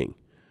thinking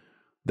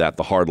that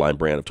the hardline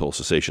brand of total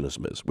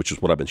cessationism is, which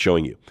is what I've been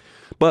showing you.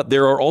 But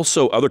there are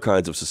also other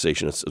kinds of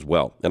cessationists as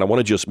well, and I want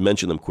to just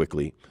mention them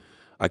quickly.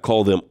 I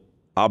call them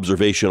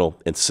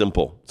observational and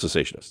simple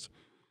cessationists.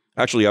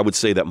 Actually, I would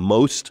say that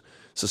most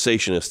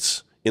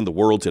cessationists in the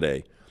world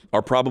today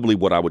are probably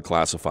what I would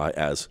classify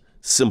as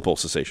simple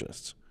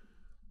cessationists.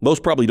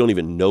 Most probably don't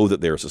even know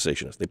that they're a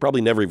cessationist. They probably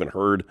never even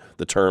heard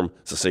the term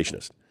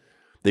cessationist.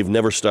 They've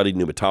never studied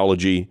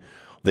pneumatology.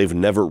 They've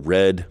never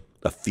read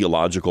a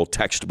theological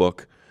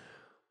textbook.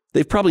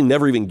 They've probably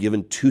never even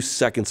given 2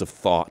 seconds of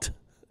thought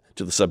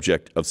to the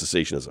subject of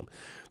cessationism.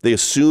 They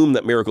assume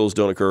that miracles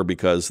don't occur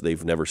because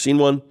they've never seen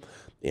one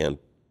and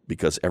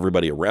because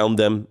everybody around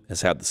them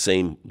has had the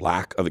same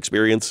lack of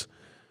experience.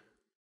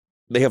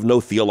 They have no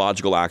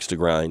theological axe to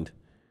grind,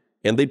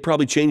 and they'd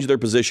probably change their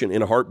position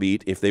in a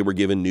heartbeat if they were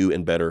given new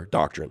and better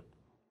doctrine.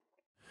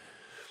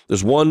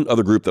 There's one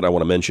other group that I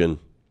want to mention.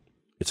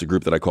 It's a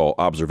group that I call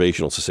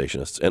observational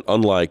cessationists, and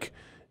unlike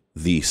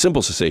the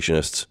simple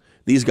cessationists,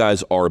 these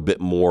guys are a bit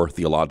more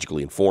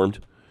theologically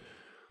informed,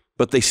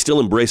 but they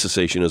still embrace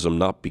cessationism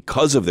not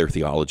because of their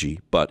theology,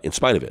 but in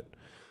spite of it.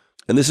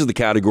 And this is the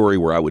category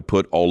where I would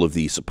put all of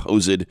the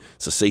supposed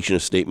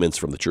cessationist statements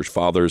from the Church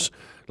Fathers,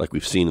 like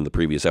we've seen in the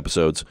previous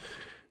episodes.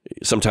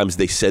 Sometimes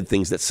they said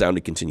things that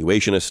sounded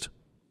continuationist.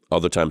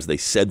 Other times they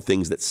said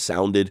things that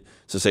sounded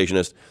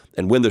cessationist.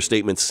 And when their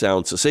statements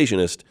sound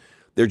cessationist,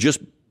 they're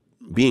just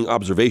being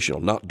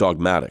observational, not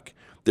dogmatic.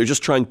 They're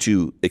just trying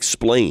to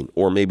explain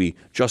or maybe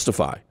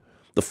justify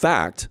the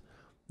fact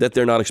that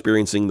they're not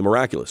experiencing the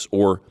miraculous,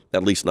 or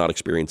at least not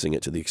experiencing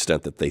it to the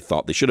extent that they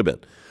thought they should have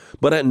been.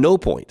 But at no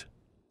point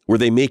were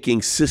they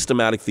making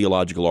systematic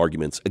theological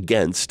arguments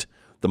against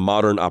the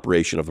modern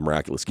operation of the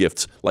miraculous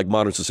gifts like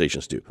modern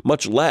cessationists do,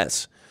 much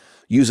less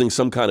using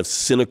some kind of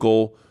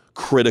cynical,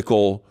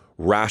 critical,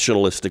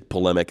 rationalistic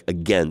polemic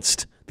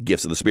against the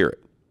gifts of the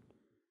Spirit.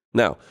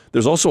 Now,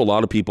 there's also a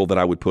lot of people that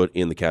I would put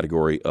in the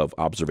category of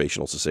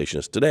observational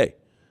cessationists today.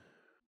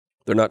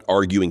 They're not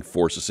arguing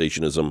for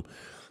cessationism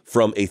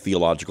from a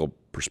theological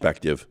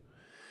perspective.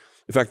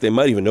 In fact, they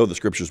might even know the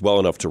scriptures well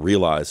enough to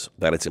realize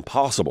that it's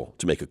impossible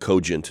to make a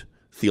cogent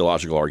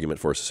theological argument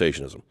for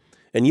cessationism.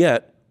 And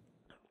yet,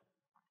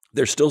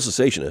 they're still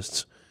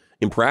cessationists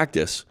in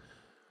practice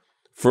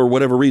for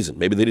whatever reason.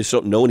 Maybe they just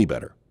don't know any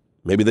better.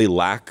 Maybe they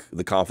lack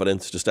the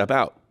confidence to step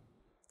out.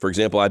 For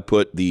example, I'd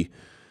put the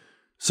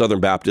Southern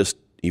Baptist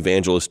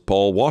evangelist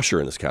Paul Washer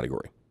in this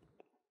category.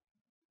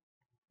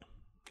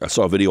 I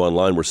saw a video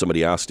online where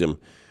somebody asked him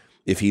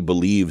if he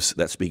believes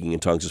that speaking in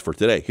tongues is for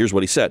today. Here's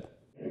what he said.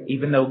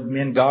 Even though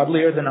men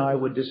godlier than I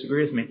would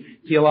disagree with me,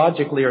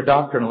 theologically or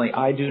doctrinally,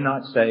 I do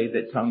not say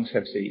that tongues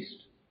have ceased.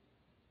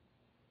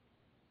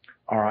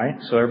 All right,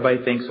 so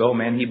everybody thinks, oh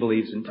man, he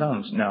believes in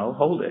tongues. No,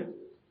 hold it.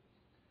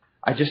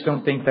 I just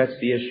don't think that's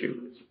the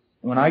issue.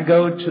 When I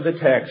go to the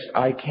text,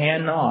 I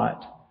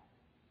cannot,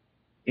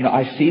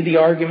 I see the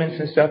arguments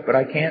and stuff, but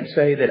I can't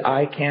say that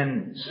I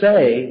can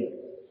say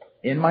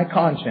in my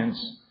conscience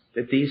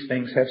that these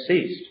things have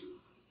ceased.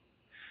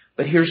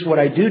 But here's what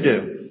I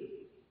do.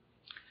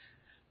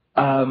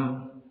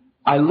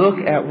 I look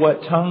at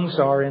what tongues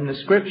are in the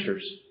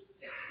scriptures,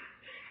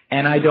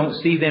 and I don't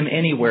see them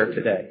anywhere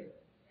today.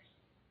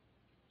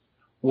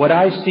 What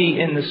I see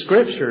in the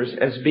scriptures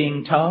as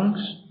being tongues,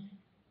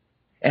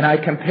 and I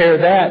compare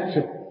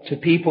that to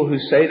people who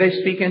say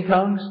they speak in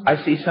tongues,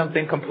 I see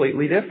something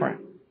completely different.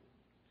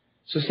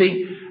 So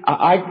see,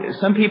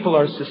 some people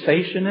are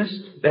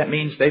cessationists. That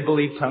means they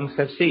believe tongues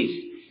have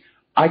ceased.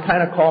 I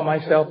kind of call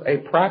myself a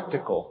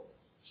practical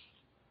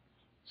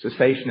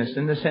cessationist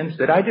in the sense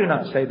that I do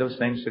not say those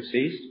things have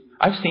ceased.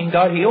 I've seen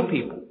God heal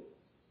people.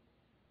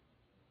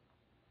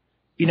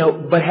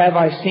 But have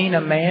I seen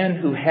a man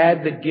who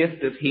had the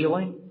gift of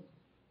healing?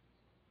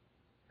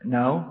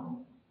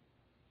 No.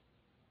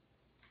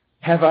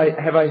 Here's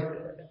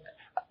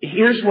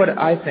what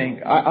I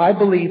think. I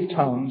believe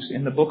tongues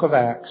in the book of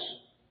Acts,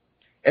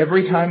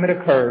 every time it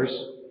occurs,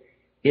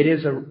 it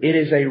is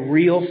a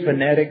real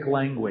phonetic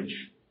language.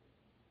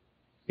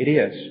 It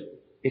is.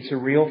 It's a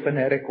real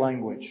phonetic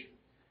language.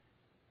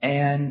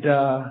 And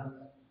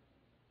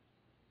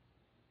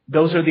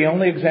those are the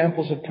only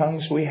examples of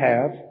tongues we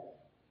have,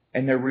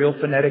 and they're real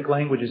phonetic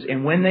languages.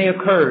 And when they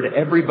occurred,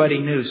 everybody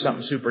knew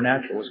something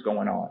supernatural was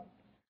going on.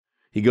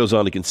 He goes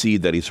on to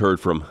concede that he's heard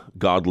from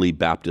godly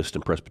Baptist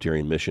and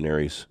Presbyterian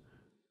missionaries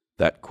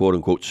that,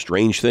 quote-unquote,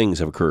 strange things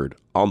have occurred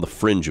on the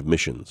fringe of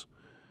missions,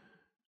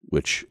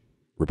 which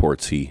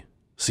reports he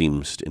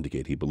seems to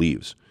indicate he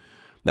believes.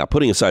 Now,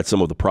 putting aside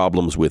some of the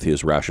problems with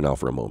his rationale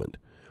for a moment,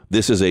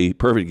 this is a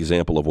perfect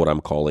example of what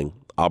I'm calling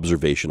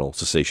observational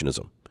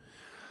cessationism.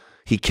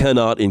 He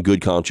cannot, in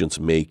good conscience,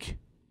 make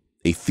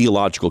a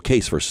theological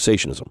case for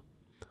cessationism.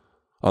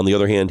 On the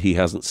other hand, he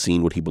hasn't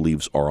seen what he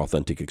believes are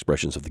authentic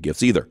expressions of the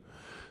gifts either.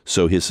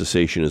 So his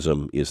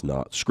cessationism is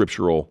not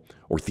scriptural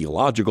or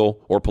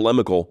theological or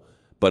polemical,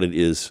 but it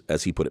is,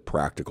 as he put it,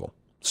 practical.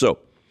 So,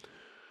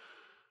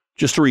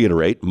 just to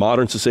reiterate,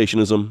 modern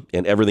cessationism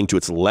and everything to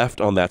its left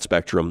on that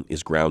spectrum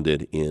is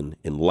grounded in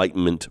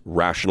Enlightenment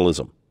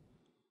rationalism.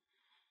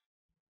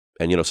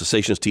 And,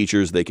 cessationist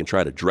teachers, they can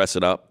try to dress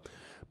it up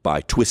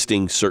by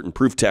twisting certain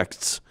proof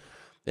texts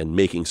and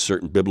making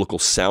certain biblical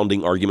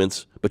sounding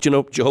arguments. But,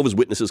 Jehovah's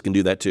Witnesses can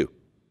do that too.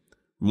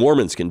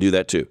 Mormons can do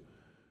that too.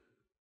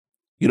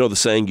 The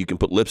saying, you can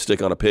put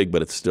lipstick on a pig,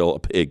 but it's still a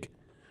pig.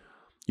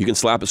 You can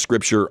slap a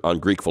scripture on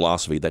Greek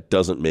philosophy. That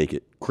doesn't make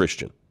it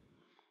Christian.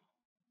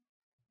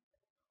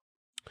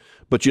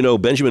 But,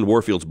 Benjamin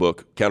Warfield's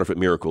book, Counterfeit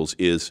Miracles,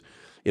 is,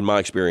 in my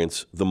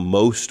experience, the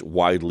most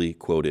widely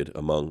quoted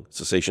among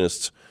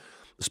cessationists,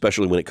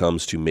 especially when it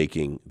comes to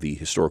making the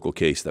historical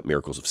case that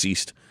miracles have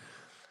ceased.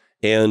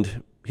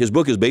 And his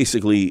book is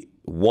basically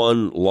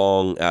one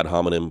long ad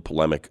hominem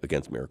polemic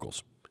against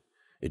miracles.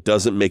 It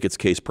doesn't make its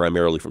case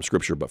primarily from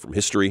Scripture, but from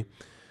history.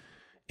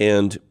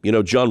 And,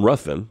 John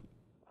Ruthven,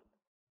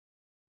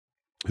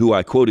 who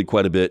I quoted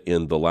quite a bit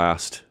in the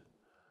last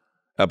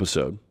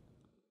episode,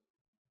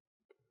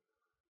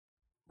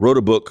 wrote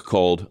a book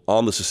called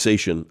On the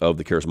Cessation of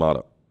the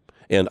Charismata.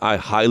 And I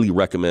highly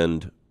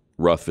recommend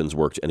Ruthven's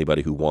work to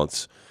anybody who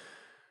wants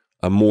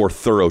a more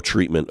thorough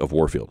treatment of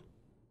Warfield.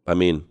 I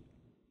mean,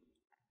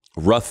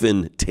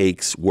 Ruthven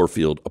takes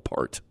Warfield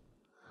apart.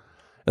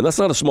 And that's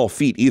not a small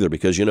feat either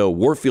because,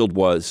 Warfield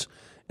was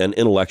an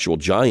intellectual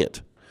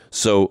giant.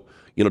 So,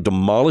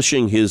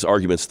 demolishing his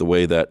arguments the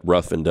way that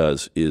Ruthven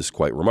does is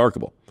quite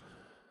remarkable.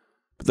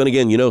 But then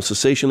again,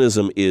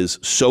 cessationism is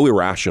so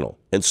irrational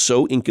and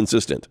so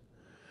inconsistent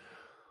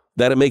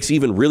that it makes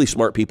even really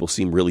smart people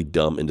seem really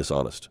dumb and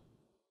dishonest.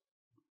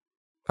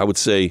 I would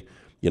say,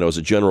 as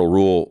a general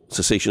rule,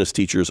 cessationist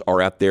teachers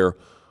are at their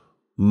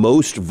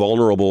most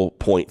vulnerable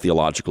point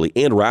theologically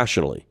and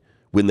rationally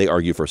when they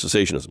argue for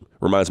cessationism.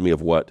 Reminds me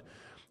of what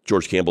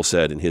George Campbell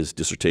said in his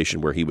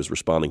dissertation where he was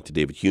responding to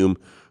David Hume,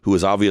 who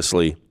is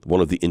obviously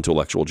one of the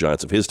intellectual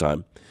giants of his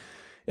time.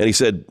 And he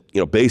said,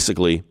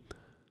 basically,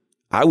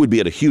 I would be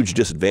at a huge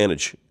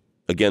disadvantage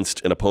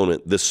against an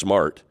opponent this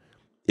smart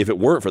if it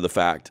weren't for the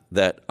fact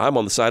that I'm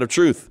on the side of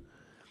truth,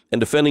 and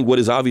defending what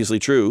is obviously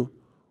true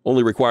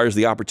only requires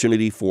the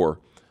opportunity for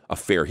a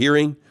fair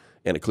hearing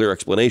and a clear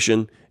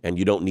explanation, and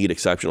you don't need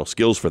exceptional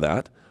skills for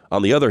that.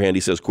 On the other hand,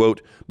 he says,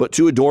 quote, but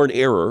to adorn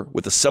error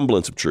with a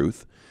semblance of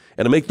truth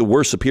and to make the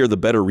worse appear the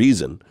better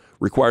reason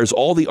requires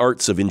all the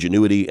arts of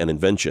ingenuity and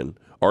invention,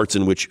 arts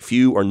in which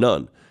few or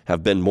none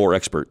have been more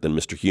expert than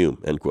Mr.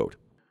 Hume, end quote.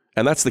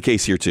 And that's the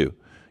case here too.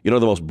 You know,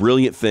 the most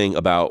brilliant thing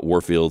about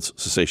Warfield's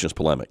cessationist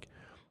polemic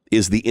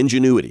is the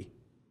ingenuity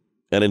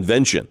and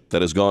invention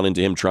that has gone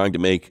into him trying to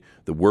make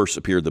the worse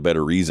appear the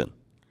better reason.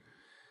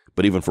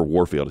 But even for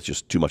Warfield, it's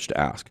just too much to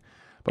ask.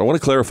 But I want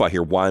to clarify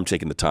here why I'm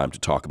taking the time to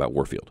talk about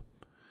Warfield.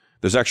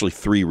 There's actually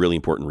three really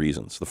important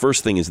reasons. The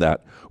first thing is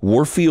that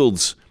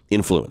Warfield's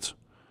influence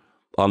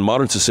on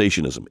modern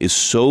cessationism is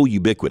so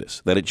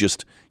ubiquitous that it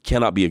just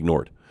cannot be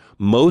ignored.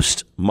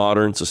 Most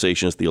modern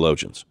cessationist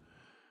theologians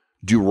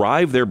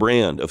derive their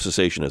brand of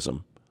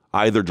cessationism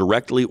either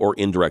directly or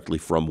indirectly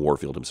from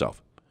Warfield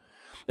himself.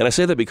 And I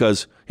say that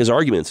because his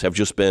arguments have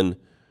just been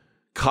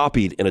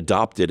copied and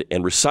adopted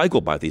and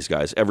recycled by these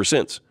guys ever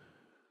since.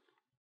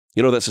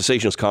 You know, that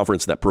cessationist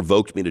conference that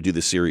provoked me to do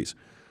this series,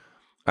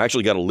 I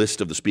actually got a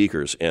list of the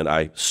speakers and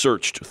I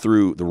searched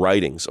through the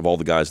writings of all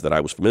the guys that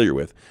I was familiar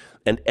with,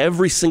 and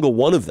every single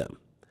one of them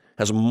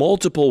has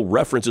multiple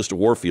references to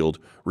Warfield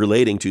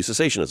relating to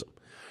cessationism.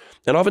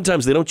 And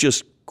oftentimes they don't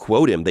just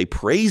quote him, they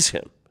praise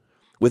him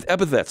with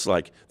epithets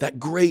like that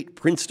great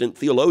Princeton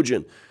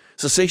theologian.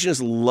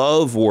 Cessationists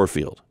love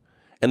Warfield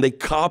and they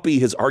copy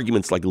his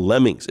arguments like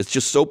lemmings. It's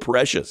just so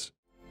precious.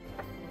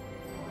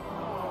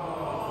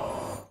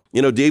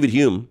 You know, David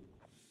Hume,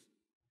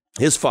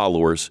 his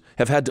followers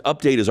have had to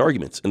update his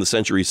arguments in the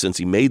centuries since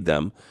he made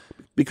them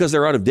because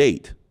they're out of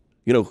date.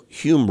 You know,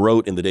 Hume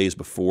wrote in the days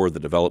before the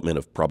development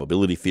of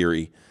probability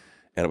theory,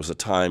 and it was a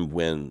time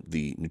when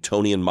the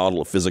Newtonian model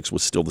of physics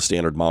was still the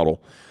standard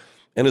model,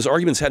 and his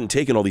arguments hadn't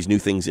taken all these new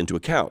things into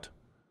account.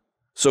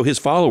 So his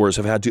followers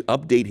have had to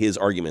update his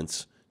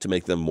arguments to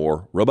make them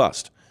more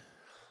robust.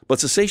 But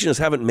cessationists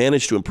haven't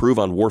managed to improve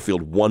on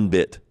Warfield one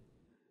bit.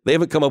 They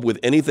haven't come up with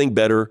anything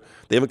better.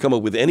 They haven't come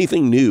up with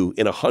anything new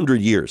in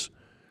 100 years.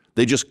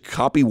 They just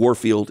copy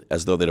Warfield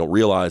as though they don't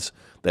realize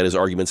that his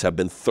arguments have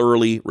been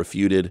thoroughly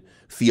refuted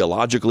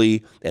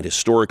theologically and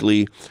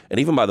historically, and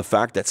even by the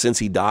fact that since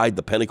he died,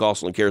 the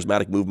Pentecostal and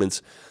charismatic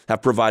movements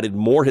have provided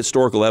more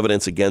historical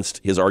evidence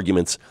against his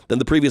arguments than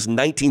the previous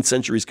 19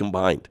 centuries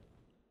combined.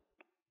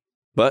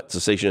 But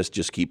cessationists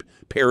just keep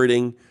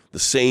parroting the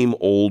same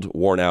old,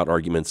 worn-out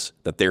arguments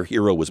that their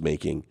hero was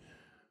making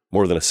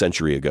more than a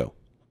century ago.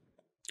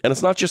 And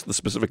it's not just the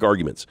specific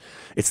arguments.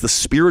 It's the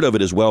spirit of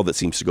it as well that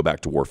seems to go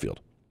back to Warfield.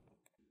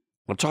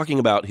 I'm talking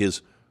about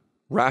his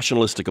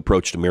rationalistic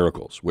approach to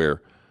miracles,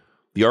 where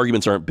the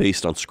arguments aren't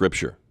based on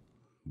Scripture,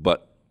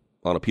 but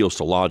on appeals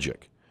to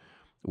logic,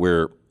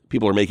 where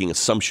people are making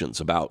assumptions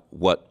about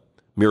what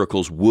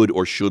miracles would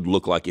or should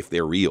look like if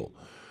they're real,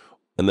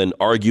 and then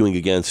arguing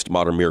against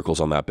modern miracles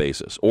on that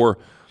basis. Or,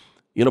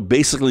 you know,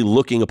 basically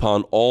looking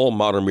upon all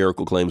modern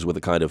miracle claims with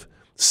a kind of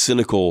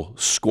cynical,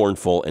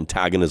 scornful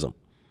antagonism,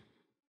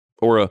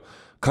 or a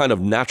kind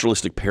of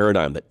naturalistic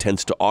paradigm that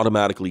tends to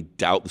automatically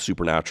doubt the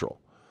supernatural,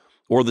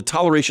 or the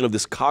toleration of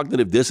this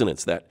cognitive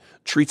dissonance that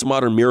treats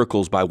modern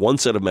miracles by one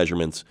set of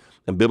measurements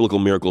and biblical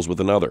miracles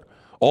with another.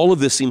 All of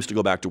this seems to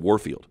go back to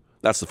Warfield.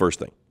 That's the first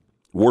thing.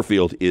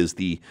 Warfield is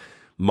the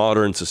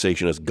modern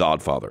cessationist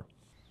godfather.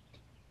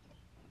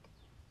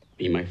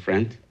 Be my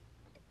friend?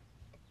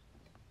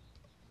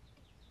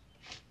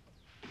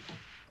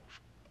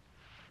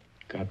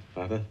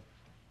 Godfather?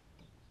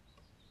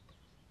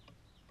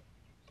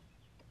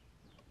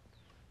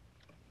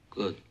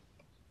 Good.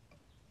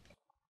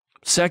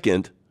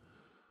 Second,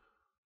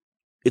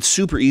 it's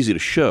super easy to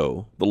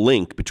show the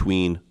link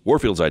between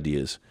Warfield's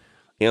ideas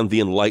and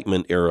the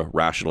Enlightenment era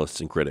rationalists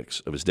and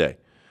critics of his day.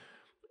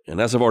 And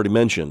as I've already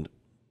mentioned,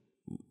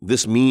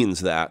 this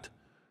means that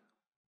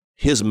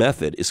his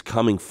method is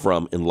coming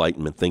from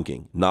Enlightenment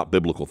thinking, not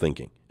biblical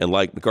thinking. And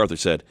like MacArthur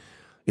said,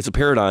 it's a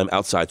paradigm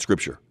outside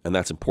Scripture, and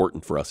that's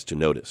important for us to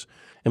notice.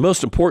 And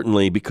most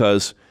importantly,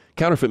 because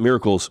counterfeit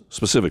miracles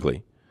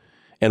specifically,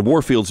 and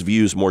Warfield's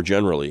views more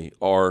generally,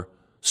 are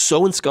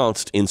so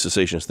ensconced in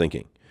cessationist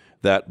thinking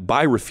that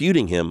by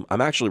refuting him,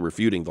 I'm actually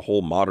refuting the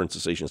whole modern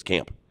cessationist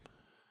camp.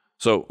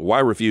 So why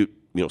refute,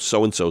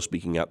 so-and-so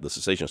speaking at the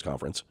cessationist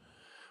conference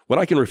when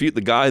I can refute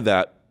the guy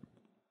that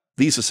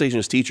these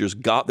cessationist teachers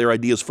got their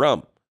ideas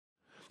from?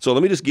 So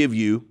let me just give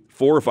you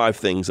 4 or 5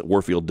 things that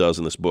Warfield does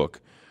in this book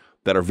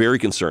that are very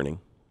concerning,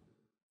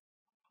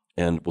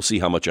 and we'll see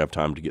how much I have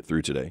time to get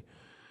through today.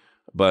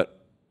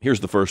 But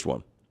here's the first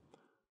one.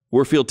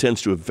 Warfield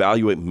tends to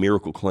evaluate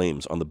miracle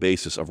claims on the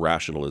basis of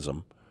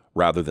rationalism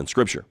rather than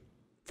Scripture.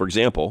 For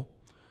example,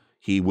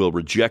 he will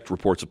reject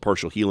reports of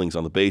partial healings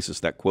on the basis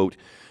that, quote,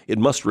 it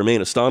must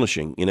remain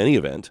astonishing in any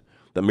event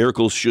that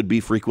miracles should be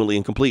frequently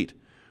incomplete.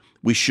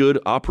 We should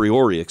a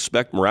priori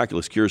expect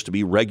miraculous cures to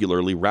be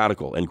regularly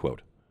radical, end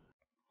quote.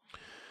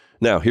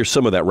 Now, here's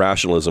some of that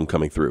rationalism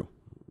coming through,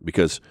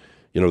 because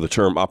You know, the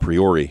term a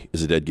priori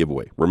is a dead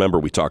giveaway. Remember,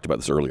 we talked about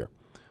this earlier.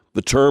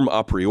 The term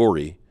a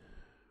priori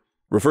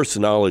refers to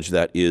knowledge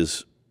that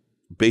is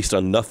based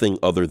on nothing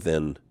other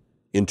than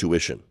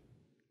intuition.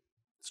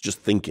 It's just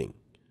thinking.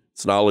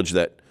 It's knowledge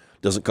that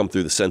doesn't come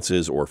through the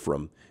senses or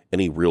from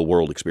any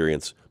real-world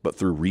experience, but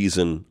through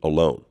reason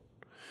alone.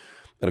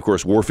 And of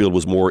course, Warfield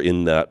was more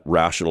in that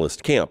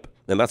rationalist camp,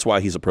 and that's why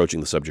he's approaching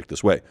the subject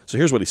this way. So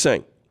here's what he's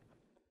saying.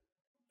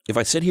 If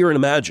I sit here and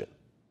imagine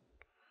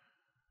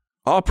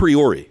a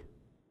priori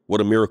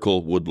what a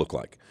miracle would look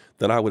like,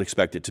 then I would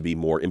expect it to be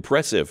more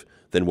impressive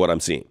than what I'm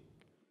seeing.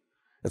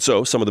 And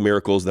so some of the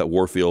miracles that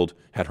Warfield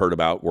had heard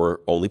about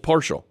were only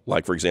partial,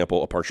 like, for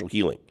example, a partial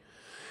healing.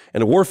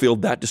 And to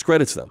Warfield, that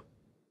discredits them.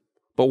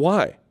 But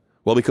why?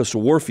 Well, because to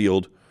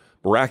Warfield,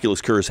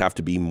 miraculous cures have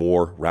to be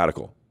more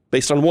radical.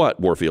 Based on what,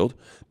 Warfield?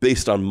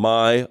 Based on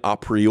my a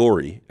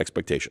priori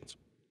expectations.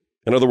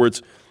 In other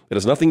words, it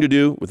has nothing to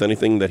do with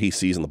anything that he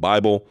sees in the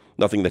Bible,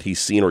 nothing that he's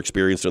seen or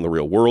experienced in the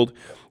real world.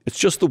 It's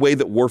just the way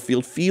that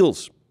Warfield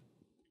feels.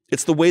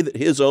 It's the way that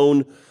his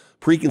own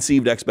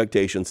preconceived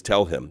expectations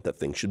tell him that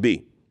things should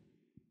be.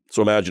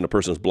 So imagine a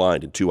person is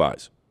blind in two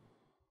eyes.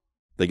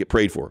 They get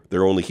prayed for.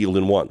 They're only healed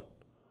in one.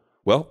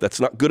 Well, that's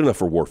not good enough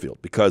for Warfield,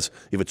 because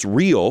if it's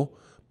real,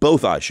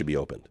 both eyes should be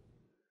opened.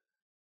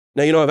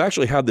 Now, you know, I've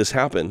actually had this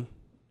happen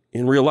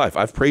in real life.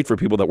 I've prayed for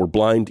people that were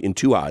blind in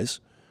two eyes,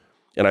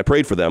 and I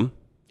prayed for them,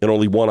 and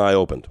only one eye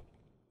opened.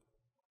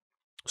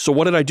 So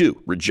what did I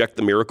do? Reject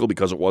the miracle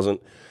because it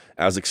wasn't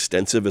as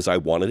extensive as I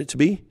wanted it to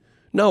be?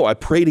 No, I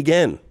prayed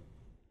again.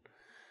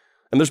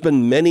 And there's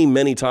been many,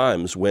 many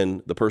times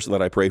when the person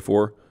that I prayed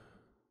for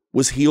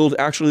was healed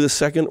actually the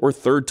second or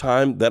third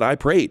time that I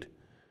prayed.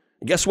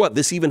 And guess what?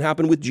 This even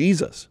happened with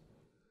Jesus.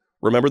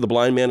 Remember the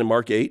blind man in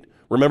Mark 8?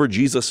 Remember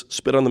Jesus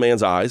spit on the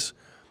man's eyes,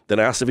 then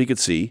asked if he could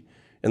see.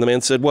 And the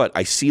man said, what?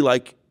 I see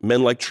like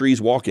men like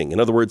trees walking. In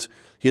other words,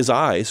 his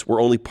eyes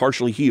were only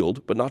partially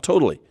healed, but not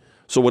totally.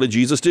 So what did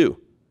Jesus do?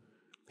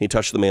 He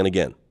touched the man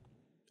again.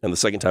 And the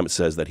second time it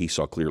says that he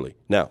saw clearly.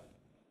 Now,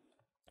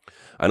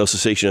 I know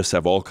cessationists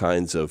have all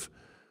kinds of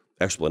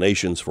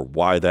explanations for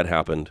why that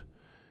happened.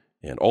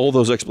 And all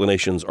those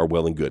explanations are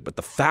well and good. But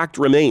the fact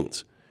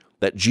remains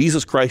that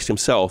Jesus Christ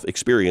himself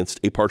experienced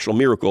a partial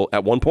miracle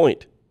at one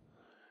point.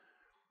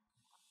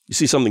 You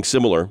see something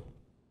similar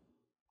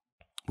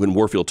when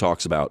Warfield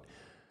talks about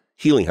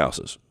healing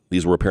houses.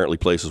 These were apparently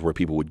places where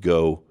people would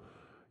go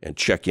and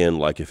check in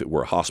like if it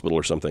were a hospital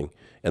or something,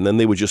 and then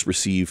they would just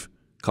receive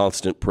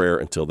constant prayer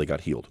until they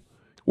got healed.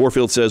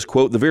 Warfield says,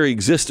 quote, the very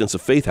existence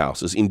of faith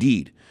houses,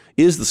 indeed,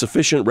 is the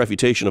sufficient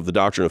refutation of the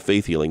doctrine of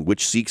faith healing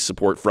which seeks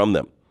support from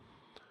them.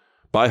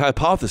 By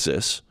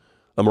hypothesis,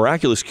 a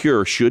miraculous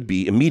cure should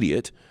be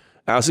immediate,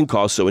 as in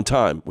cause so in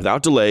time,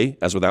 without delay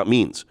as without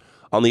means.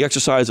 On the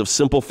exercise of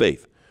simple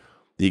faith,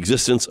 the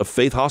existence of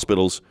faith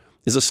hospitals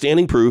is a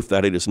standing proof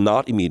that it is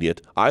not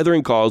immediate, either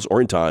in cause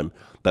or in time,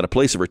 that a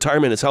place of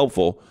retirement is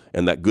helpful,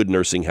 and that good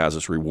nursing has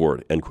its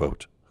reward, end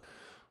quote.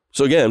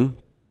 So again,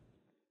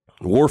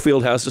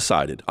 Warfield has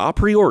decided, a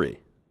priori,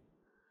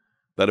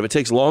 that if it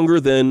takes longer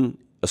than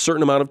a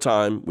certain amount of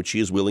time, which he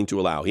is willing to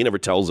allow, he never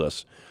tells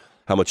us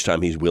how much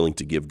time he's willing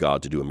to give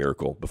God to do a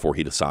miracle before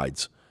he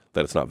decides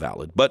that it's not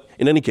valid. But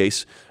in any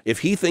case, if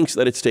he thinks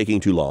that it's taking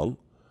too long,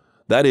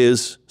 that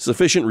is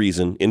sufficient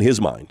reason in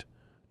his mind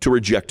to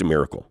reject a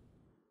miracle.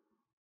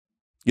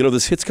 You know,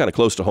 this hits kind of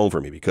close to home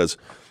for me because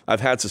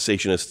I've had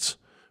cessationists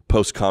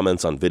post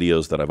comments on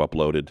videos that I've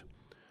uploaded,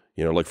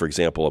 you know, like for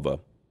example of a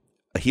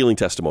healing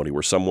testimony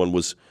where someone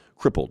was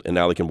crippled and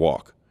now they can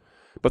walk,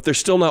 but they're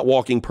still not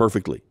walking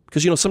perfectly.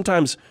 Because, you know,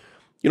 sometimes,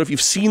 you know, if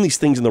you've seen these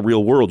things in the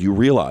real world, you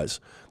realize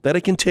that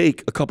it can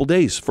take a couple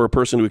days for a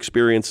person to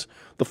experience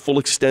the full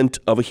extent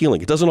of a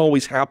healing. It doesn't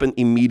always happen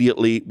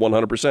immediately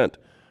 100%.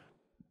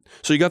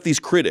 So you got these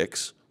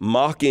critics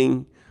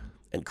mocking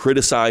and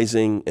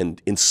criticizing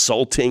and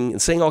insulting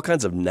and saying all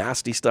kinds of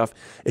nasty stuff.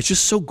 It's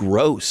just so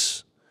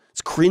gross.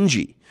 It's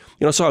cringy.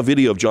 You know, I saw a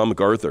video of John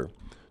MacArthur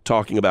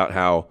talking about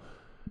how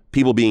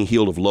people being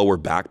healed of lower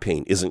back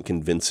pain isn't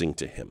convincing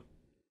to him.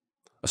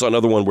 I saw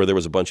another one where there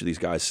was a bunch of these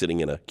guys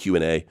sitting in a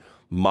Q&A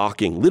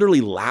mocking,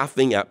 literally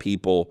laughing at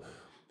people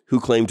who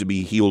claimed to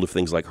be healed of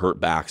things like hurt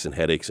backs and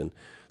headaches and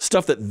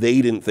stuff that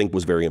they didn't think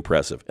was very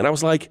impressive. And I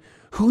was like,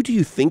 who do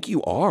you think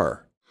you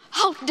are?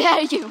 How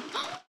dare you?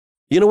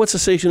 You know what,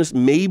 cessationist?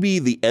 Maybe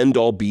the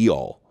end-all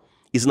be-all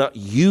is not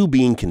you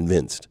being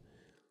convinced.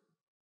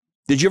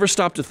 Did you ever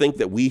stop to think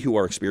that we who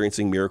are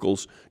experiencing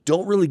miracles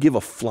don't really give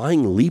a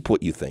flying leap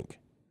what you think?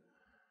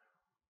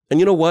 And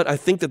you know what? I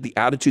think that the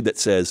attitude that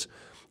says,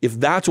 if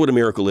that's what a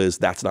miracle is,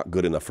 that's not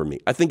good enough for me.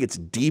 I think it's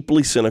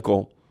deeply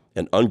cynical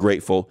and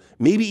ungrateful,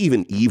 maybe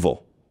even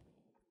evil.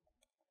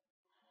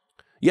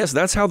 Yes,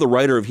 that's how the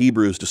writer of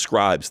Hebrews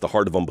describes the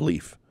heart of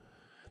unbelief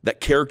that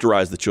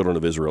characterized the children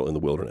of Israel in the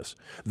wilderness.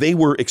 They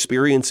were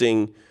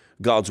experiencing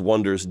God's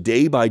wonders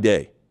day by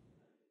day.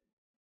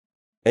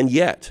 And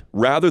yet,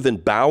 rather than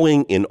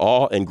bowing in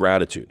awe and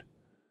gratitude,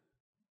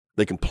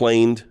 they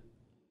complained,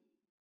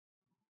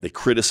 They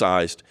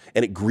criticized,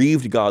 and it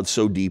grieved God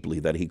so deeply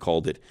that he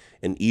called it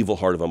an evil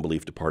heart of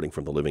unbelief departing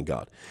from the living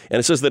God. And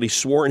it says that he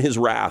swore in his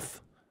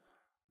wrath,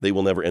 they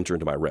will never enter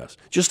into my rest.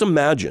 Just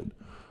imagine,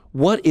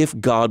 what if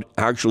God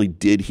actually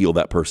did heal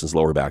that person's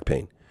lower back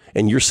pain,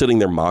 and you're sitting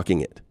there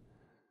mocking it?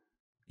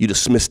 You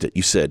dismissed it.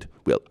 You said,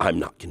 well, I'm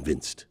not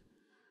convinced.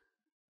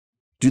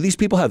 Do these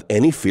people have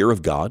any fear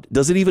of God?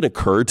 Does it even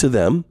occur to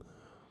them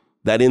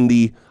that in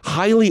the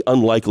highly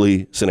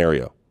unlikely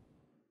scenario,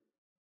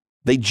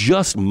 they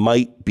just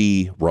might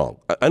be wrong?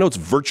 I know it's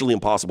virtually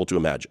impossible to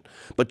imagine,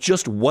 but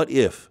just what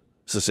if,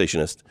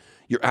 cessationist,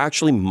 you're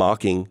actually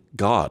mocking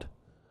God?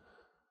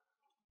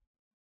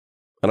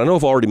 And I know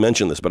I've already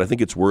mentioned this, but I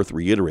think it's worth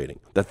reiterating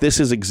that this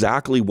is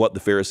exactly what the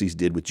Pharisees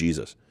did with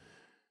Jesus.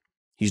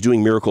 He's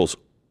doing miracles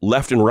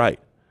left and right.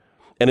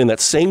 And in that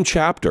same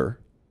chapter,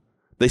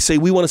 they say,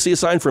 we want to see a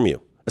sign from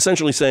you.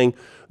 Essentially saying,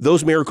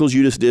 those miracles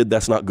you just did,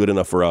 that's not good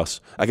enough for us.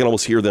 I can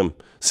almost hear them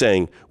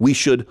saying, we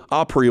should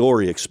a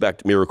priori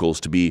expect miracles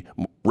to be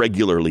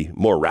regularly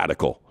more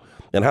radical.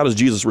 And how does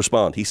Jesus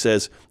respond? He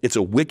says, it's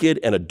a wicked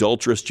and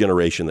adulterous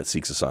generation that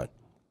seeks a sign.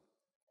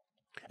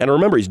 And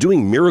remember, he's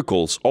doing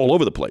miracles all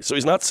over the place. So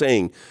he's not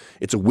saying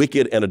it's a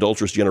wicked and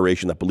adulterous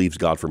generation that believes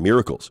God for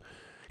miracles.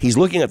 He's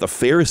looking at the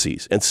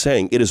Pharisees and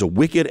saying it is a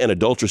wicked and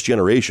adulterous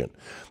generation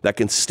that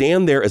can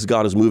stand there as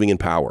God is moving in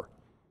power,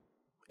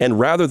 and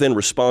rather than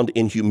respond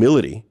in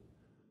humility,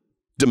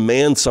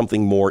 demand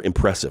something more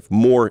impressive,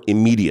 more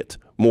immediate,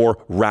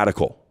 more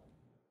radical.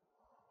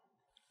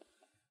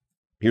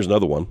 Here's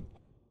another one.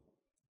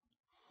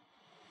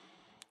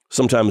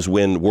 Sometimes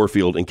when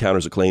Warfield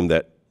encounters a claim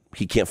that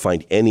he can't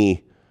find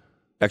any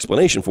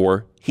explanation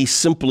for, he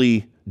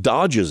simply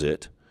dodges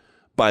it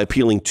by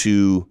appealing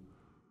to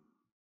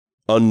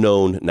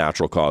unknown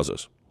natural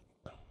causes.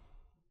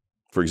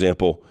 For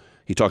example,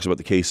 he talks about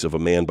the case of a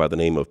man by the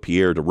name of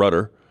Pierre de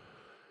Rudder.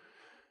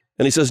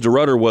 And he says de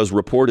Rudder was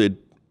reported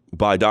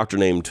by a doctor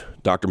named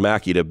Dr.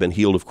 Mackey to have been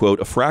healed of, quote,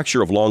 a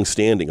fracture of long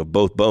standing of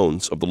both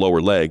bones of the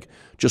lower leg,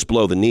 just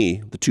below the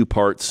knee, the two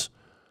parts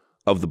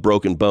of the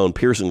broken bone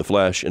piercing the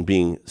flesh and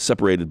being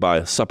separated by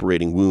a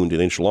suppurating wound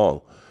an inch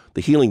long.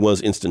 The healing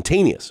was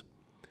instantaneous.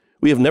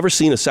 We have never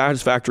seen a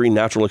satisfactory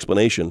natural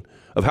explanation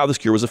of how this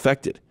cure was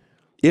effected.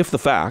 If the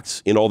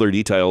facts, in all their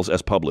details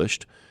as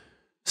published,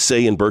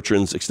 say in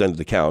Bertrand's extended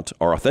account,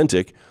 are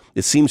authentic,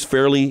 it seems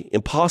fairly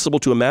impossible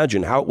to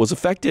imagine how it was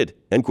effected,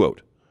 end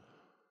quote.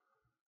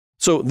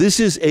 So this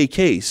is a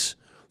case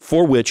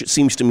for which it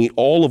seems to meet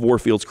all of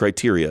Warfield's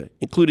criteria,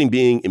 including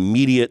being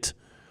immediate,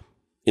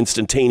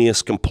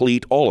 instantaneous,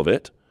 complete, all of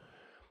it,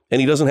 and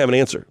he doesn't have an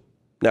answer.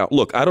 Now,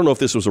 look, I don't know if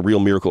this was a real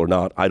miracle or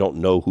not. I don't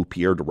know who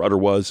Pierre de Rudder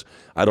was.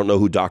 I don't know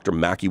who Dr.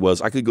 Mackey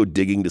was. I could go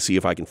digging to see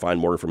if I can find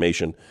more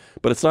information,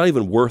 but it's not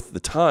even worth the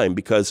time,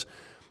 because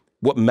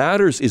what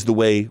matters is the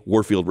way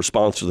Warfield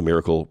responds to the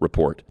miracle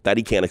report that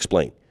he can't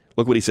explain.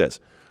 Look what he says.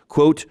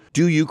 Quote,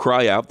 do you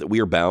cry out that we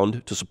are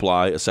bound to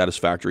supply a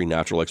satisfactory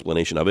natural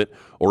explanation of it,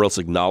 or else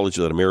acknowledge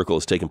that a miracle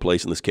has taken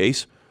place in this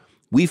case?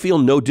 We feel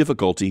no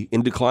difficulty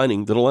in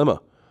declining the dilemma.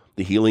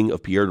 The healing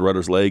of Pierre de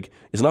Rudder's leg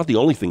is not the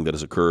only thing that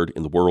has occurred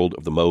in the world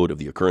of the mode of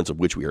the occurrence of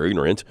which we are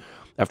ignorant.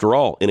 After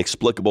all,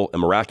 inexplicable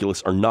and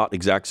miraculous are not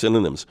exact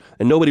synonyms,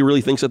 and nobody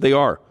really thinks that they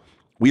are.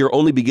 We are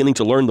only beginning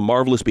to learn the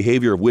marvelous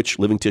behavior of which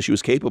living tissue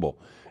is capable.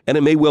 And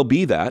it may well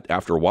be that,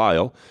 after a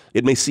while,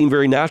 it may seem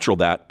very natural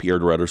that Pierre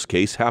de Rudder's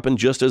case happened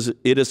just as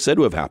it is said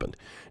to have happened.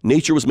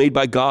 Nature was made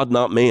by God,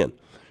 not man.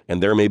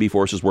 And there may be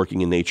forces working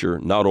in nature,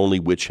 not only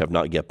which have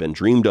not yet been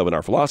dreamed of in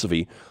our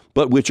philosophy,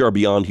 but which are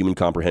beyond human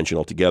comprehension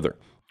altogether.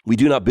 We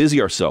do not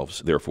busy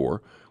ourselves,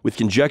 therefore, with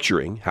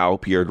conjecturing how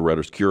Pierre de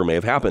Rudder's cure may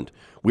have happened.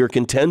 We are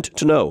content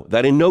to know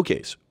that in no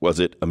case was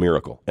it a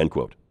miracle, end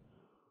quote.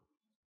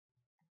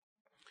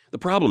 The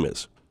problem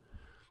is,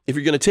 if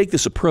you're going to take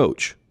this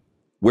approach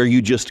where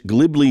you just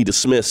glibly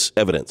dismiss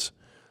evidence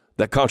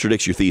that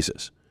contradicts your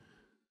thesis,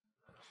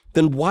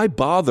 then why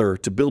bother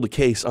to build a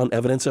case on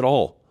evidence at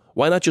all?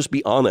 Why not just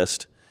be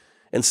honest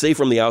and say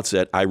from the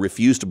outset, I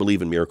refuse to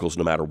believe in miracles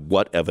no matter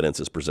what evidence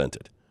is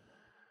presented?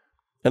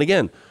 And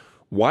again,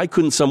 why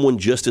couldn't someone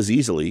just as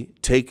easily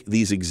take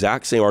these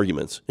exact same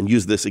arguments and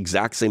use this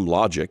exact same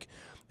logic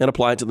and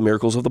apply it to the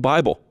miracles of the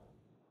Bible?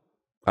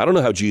 I don't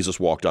know how Jesus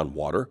walked on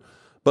water,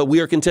 but we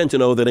are content to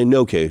know that in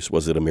no case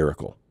was it a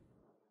miracle.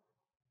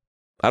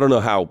 I don't know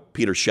how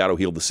Peter's shadow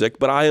healed the sick,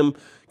 but I am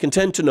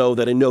content to know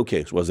that in no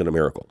case was it a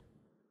miracle.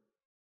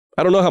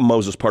 I don't know how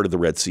Moses parted the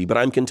Red Sea, but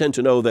I'm content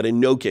to know that in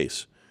no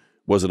case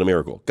was it a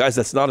miracle. Guys,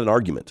 that's not an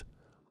argument.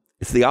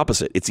 It's the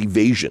opposite. It's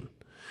evasion.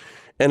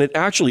 And it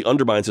actually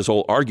undermines his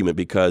whole argument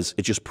because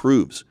it just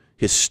proves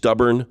his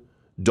stubborn,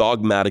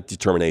 dogmatic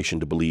determination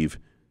to believe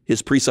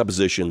his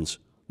presuppositions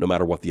no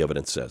matter what the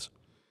evidence says.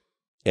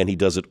 And he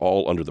does it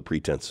all under the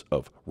pretense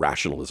of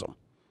rationalism.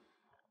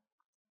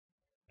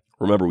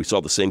 Remember, we saw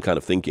the same kind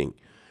of thinking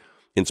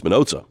in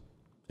Spinoza.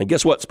 And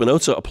guess what?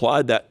 Spinoza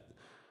applied that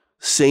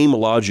same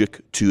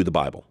logic to the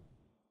Bible.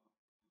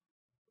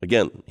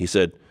 Again, he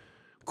said,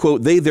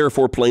 Quote, they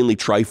therefore plainly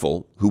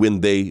trifle, who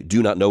when they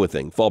do not know a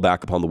thing, fall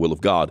back upon the will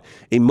of God,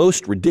 a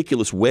most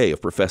ridiculous way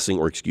of professing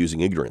or excusing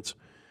ignorance.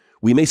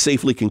 We may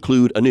safely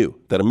conclude anew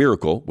that a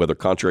miracle, whether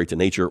contrary to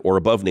nature or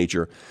above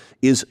nature,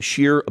 is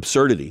sheer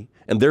absurdity,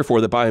 and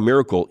therefore that by a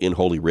miracle in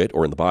Holy Writ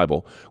or in the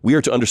Bible, we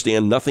are to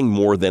understand nothing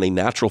more than a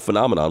natural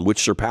phenomenon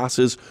which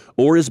surpasses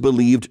or is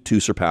believed to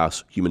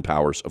surpass human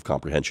powers of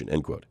comprehension,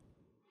 end quote.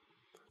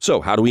 So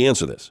how do we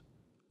answer this?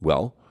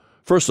 Well,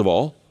 first of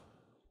all,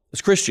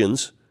 as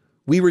Christians,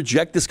 we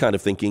reject this kind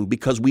of thinking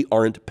because we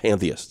aren't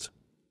pantheists.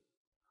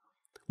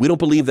 We don't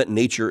believe that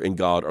nature and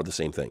God are the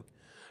same thing.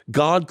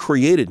 God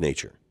created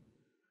nature.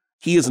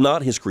 He is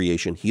not his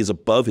creation. He is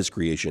above his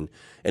creation,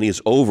 and he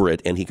is over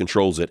it, and he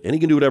controls it, and he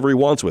can do whatever he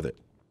wants with it.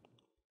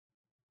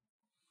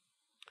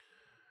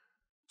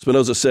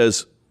 Spinoza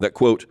says that,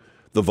 quote,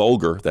 the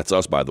vulgar, that's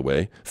us, by the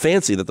way,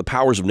 fancy that the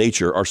powers of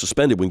nature are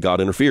suspended when God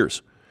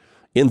interferes.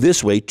 In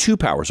this way, two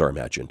powers are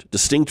imagined,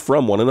 distinct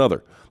from one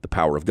another, the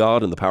power of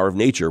God and the power of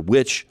nature,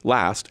 which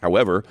last,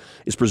 however,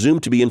 is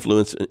presumed to be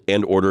influenced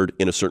and ordered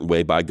in a certain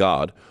way by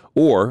God,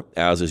 or,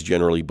 as is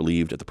generally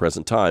believed at the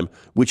present time,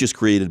 which is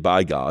created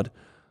by God.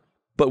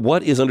 But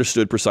what is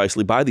understood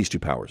precisely by these two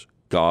powers,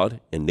 God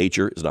and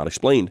nature, is not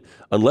explained,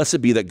 unless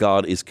it be that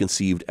God is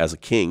conceived as a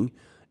king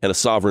and a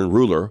sovereign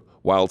ruler,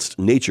 whilst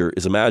nature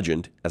is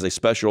imagined as a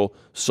special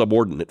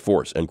subordinate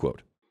force, end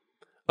quote.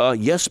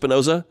 Yes,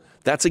 Spinoza,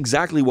 that's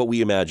exactly what we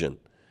imagine.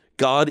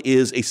 God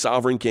is a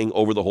sovereign king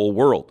over the whole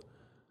world.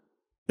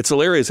 It's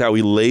hilarious how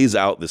he lays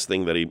out this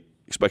thing that he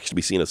expects to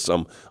be seen as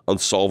some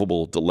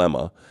unsolvable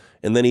dilemma,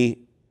 and then he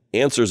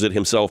answers it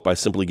himself by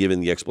simply giving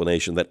the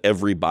explanation that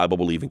every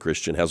Bible-believing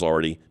Christian has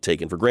already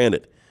taken for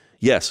granted.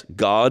 Yes,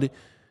 God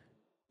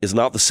is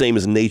not the same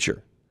as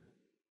nature.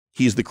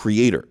 He is the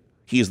creator.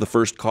 He is the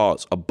first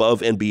cause,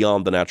 above and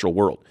beyond the natural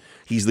world.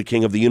 He's the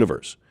king of the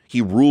universe.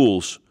 He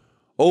rules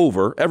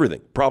over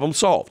everything. Problem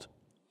solved.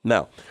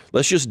 Now,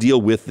 let's just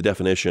deal with the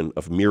definition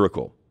of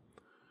miracle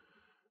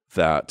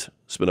that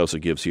Spinoza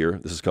gives here.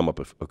 This has come up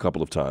a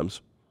couple of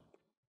times.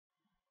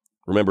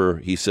 Remember,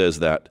 he says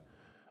that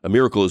a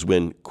miracle is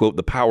when, quote,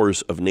 the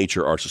powers of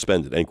nature are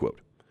suspended, end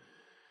quote.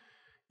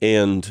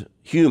 And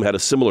Hume had a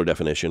similar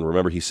definition.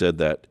 Remember, he said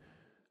that,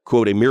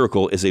 quote, a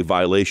miracle is a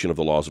violation of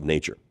the laws of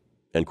nature,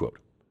 end quote.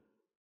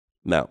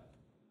 Now,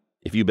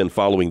 if you've been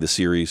following the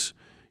series,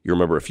 you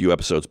remember a few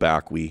episodes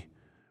back, we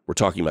were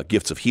talking about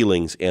gifts of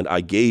healings, and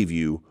I gave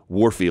you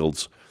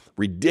Warfield's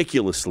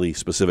ridiculously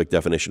specific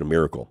definition of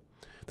miracle.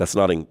 That's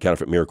not in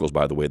Counterfeit Miracles,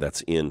 by the way.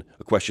 That's in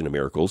A Question of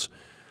Miracles.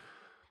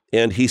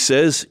 And he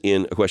says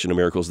in A Question of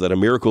Miracles that a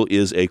miracle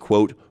is a,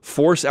 quote,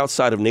 force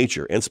outside of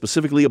nature and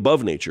specifically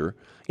above nature,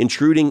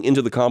 intruding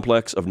into the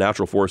complex of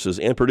natural forces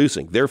and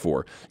producing,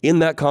 therefore, in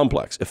that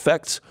complex,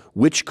 effects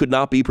which could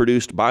not be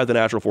produced by the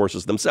natural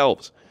forces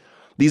themselves.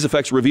 These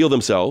effects reveal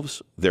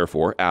themselves,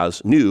 therefore,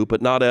 as new,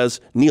 but not as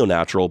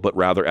neo-natural, but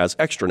rather as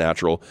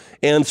extra-natural,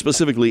 and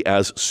specifically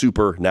as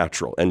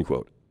supernatural, end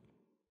quote.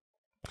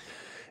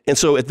 And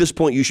so at this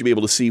point, you should be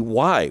able to see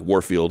why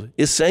Warfield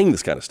is saying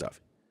this kind of stuff.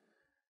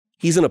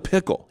 He's in a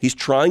pickle. He's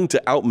trying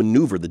to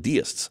outmaneuver the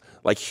deists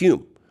like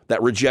Hume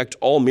that reject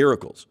all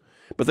miracles.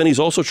 But then he's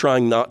also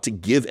trying not to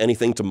give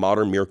anything to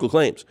modern miracle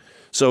claims.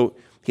 So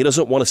he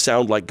doesn't want to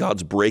sound like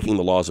God's breaking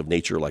the laws of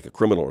nature like a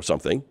criminal or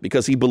something,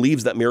 because he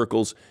believes that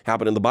miracles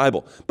happen in the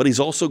Bible. But he's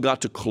also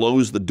got to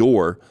close the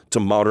door to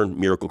modern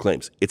miracle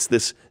claims. It's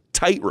this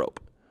tightrope.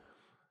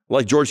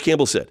 Like George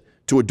Campbell said,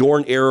 to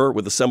adorn error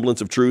with a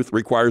semblance of truth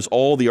requires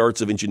all the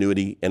arts of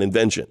ingenuity and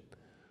invention.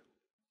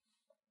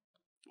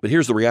 But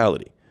here's the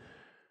reality.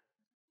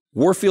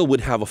 Warfield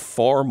would have a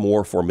far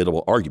more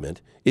formidable argument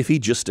if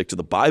he'd just stick to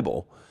the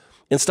Bible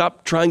and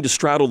stop trying to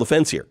straddle the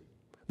fence here.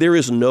 There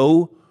is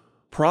no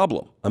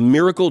problem. A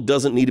miracle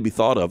doesn't need to be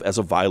thought of as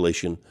a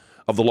violation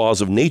of the laws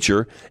of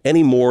nature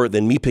any more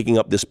than me picking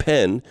up this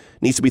pen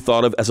needs to be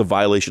thought of as a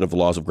violation of the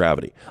laws of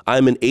gravity.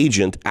 I'm an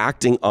agent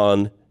acting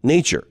on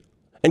nature,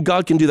 and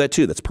God can do that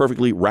too. That's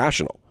perfectly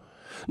rational.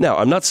 Now,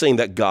 I'm not saying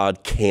that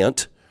God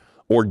can't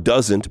or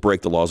doesn't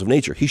break the laws of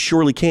nature. He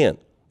surely can.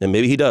 And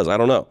maybe he does, I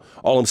don't know.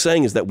 All I'm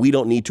saying is that we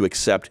don't need to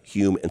accept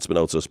Hume and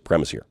Spinoza's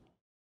premise here.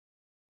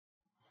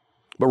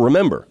 But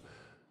remember,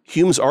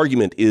 Hume's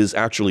argument is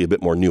actually a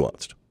bit more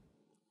nuanced.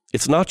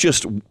 It's not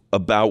just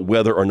about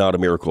whether or not a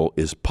miracle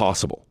is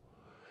possible.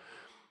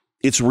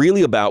 It's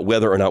really about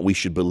whether or not we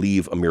should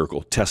believe a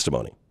miracle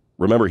testimony.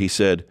 Remember, he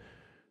said,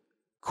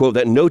 quote,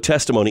 that no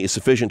testimony is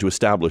sufficient to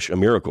establish a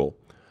miracle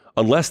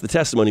unless the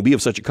testimony be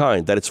of such a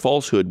kind that its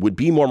falsehood would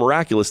be more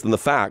miraculous than the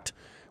fact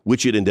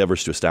which it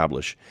endeavors to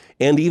establish.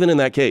 And even in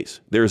that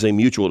case, there is a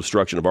mutual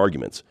destruction of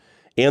arguments,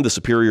 and the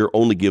superior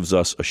only gives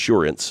us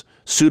assurance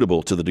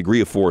suitable to the degree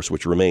of force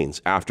which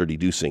remains after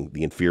deducing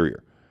the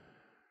inferior.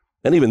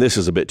 And even this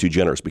is a bit too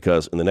generous,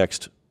 because in the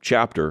next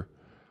chapter,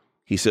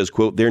 he says,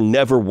 quote, there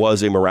never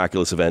was a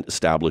miraculous event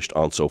established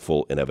on so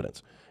full an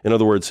evidence. In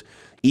other words,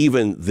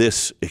 even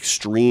this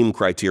extreme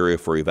criteria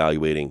for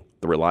evaluating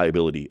the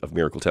reliability of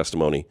miracle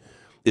testimony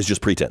is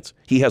just pretense.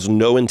 He has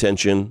no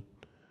intention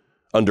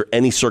under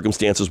any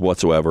circumstances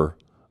whatsoever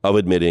of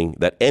admitting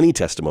that any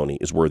testimony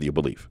is worthy of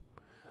belief.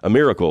 A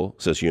miracle,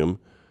 says Hume,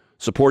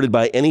 supported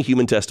by any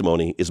human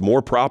testimony is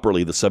more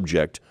properly the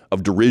subject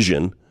of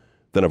derision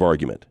than of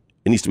argument.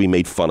 It needs to be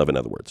made fun of, in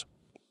other words.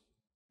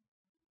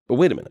 But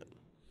wait a minute.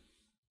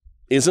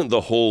 Isn't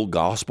the whole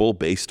gospel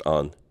based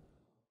on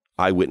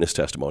eyewitness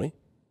testimony?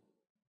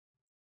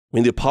 I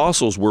mean, the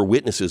apostles were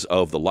witnesses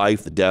of the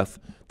life, the death,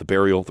 the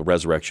burial, the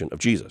resurrection of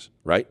Jesus,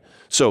 right?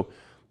 So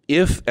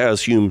if,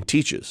 as Hume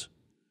teaches,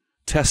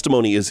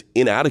 testimony is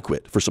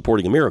inadequate for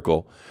supporting a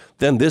miracle,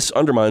 then this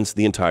undermines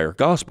the entire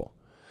gospel.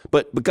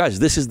 But guys,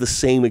 this is the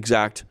same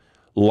exact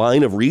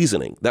line of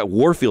reasoning that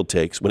Warfield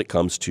takes when it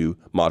comes to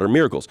modern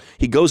miracles.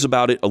 He goes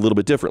about it a little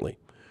bit differently,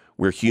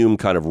 where Hume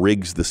kind of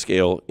rigs the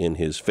scale in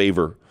his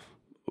favor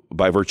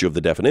by virtue of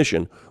the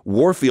definition.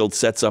 Warfield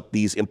sets up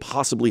these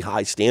impossibly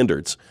high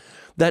standards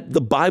that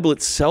the Bible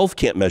itself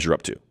can't measure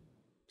up to,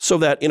 so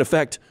that, in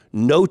effect,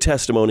 no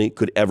testimony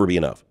could ever be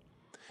enough.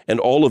 And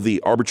all of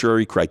the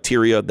arbitrary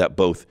criteria that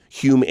both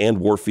Hume and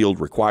Warfield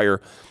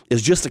require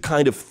is just a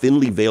kind of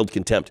thinly veiled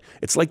contempt.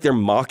 It's like they're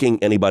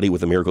mocking anybody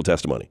with a miracle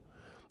testimony.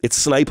 It's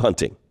snipe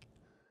hunting.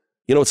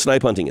 You know what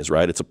snipe hunting is,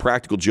 right? It's a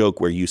practical joke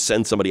where you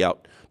send somebody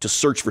out to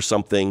search for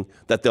something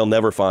that they'll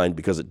never find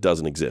because it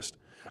doesn't exist.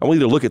 I want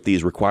you to look at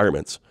these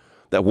requirements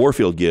that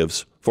Warfield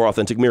gives for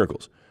authentic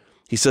miracles.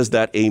 He says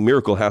that a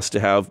miracle has to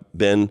have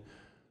been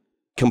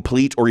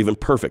complete or even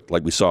perfect,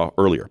 like we saw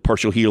earlier.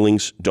 Partial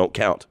healings don't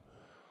count.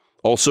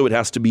 Also, it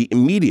has to be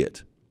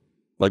immediate,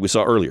 like we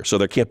saw earlier. So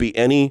there can't be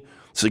any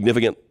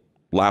significant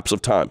lapse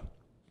of time.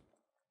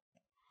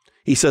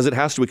 He says it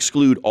has to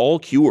exclude all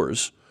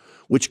cures,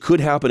 which could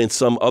happen in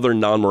some other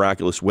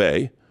non-miraculous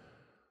way.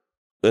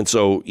 And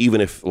so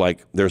even if,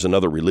 like, there's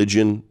another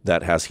religion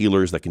that has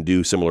healers that can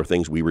do similar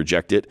things, we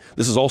reject it.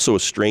 This is also a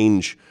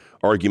strange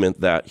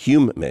argument that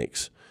Hume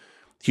makes.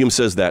 Hume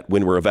says that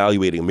when we're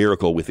evaluating a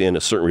miracle within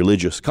a certain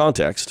religious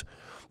context,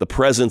 the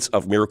presence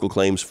of miracle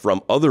claims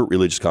from other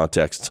religious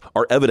contexts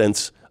are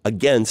evidence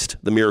against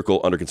the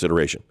miracle under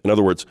consideration. In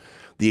other words,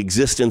 the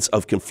existence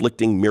of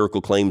conflicting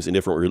miracle claims in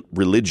different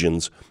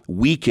religions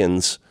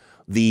weakens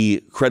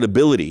the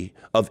credibility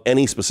of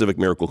any specific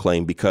miracle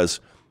claim, because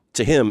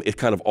to him, it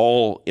kind of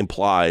all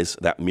implies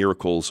that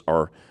miracles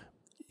are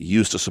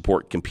used to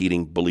support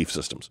competing belief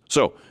systems.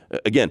 So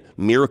again,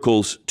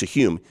 miracles to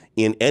Hume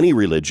in any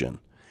religion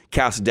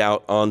cast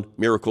doubt on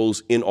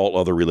miracles in all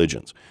other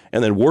religions.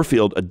 And then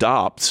Warfield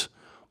adopts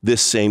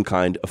this same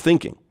kind of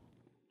thinking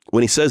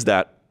when he says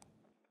that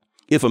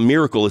if a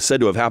miracle is said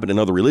to have happened in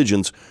other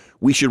religions,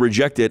 we should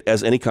reject it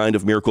as any kind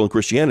of miracle in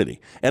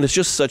Christianity. And it's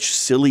just such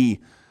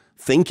silly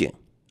thinking.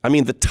 I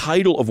mean, the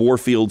title of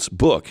Warfield's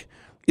book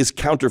is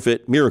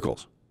Counterfeit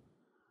Miracles.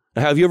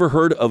 Now, have you ever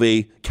heard of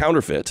a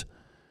counterfeit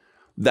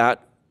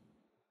that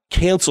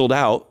canceled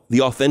out the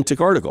authentic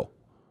article?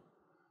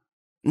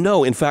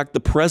 No, in fact, the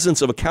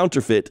presence of a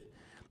counterfeit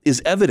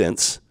is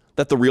evidence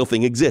that the real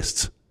thing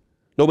exists.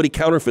 Nobody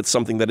counterfeits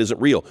something that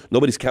isn't real.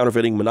 Nobody's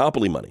counterfeiting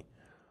monopoly money.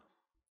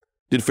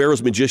 Did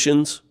Pharaoh's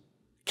magicians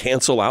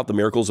cancel out the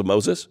miracles of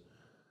Moses?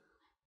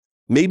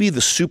 Maybe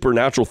the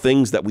supernatural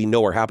things that we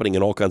know are happening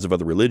in all kinds of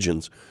other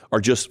religions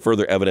are just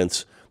further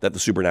evidence that the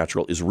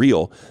supernatural is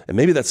real. And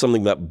maybe that's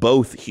something that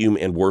both Hume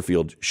and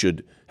Warfield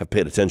should have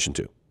paid attention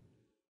to.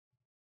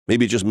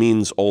 Maybe it just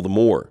means all the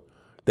more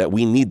that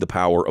we need the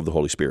power of the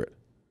Holy Spirit.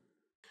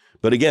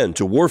 But again,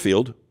 to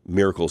Warfield,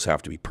 miracles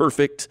have to be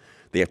perfect.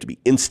 They have to be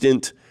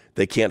instant.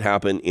 They can't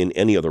happen in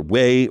any other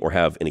way or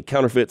have any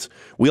counterfeits.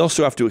 We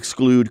also have to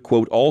exclude,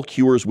 quote, all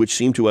cures which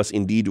seem to us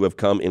indeed to have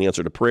come in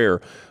answer to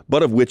prayer,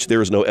 but of which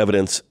there is no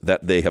evidence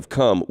that they have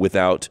come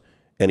without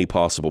any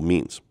possible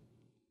means.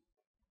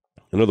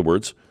 In other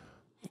words,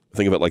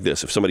 think of it like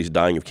this. If somebody's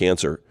dying of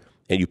cancer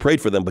and you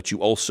prayed for them, but you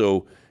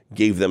also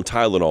gave them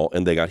Tylenol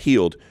and they got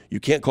healed,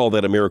 you can't call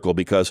that a miracle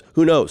because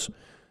who knows?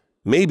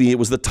 Maybe it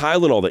was the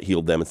Tylenol that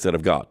healed them instead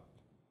of God.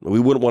 We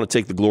wouldn't want to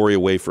take the glory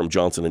away from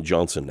Johnson &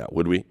 Johnson now,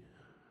 would we?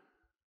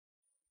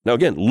 Now,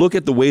 again, look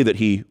at the way that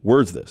he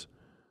words this.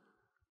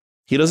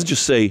 He doesn't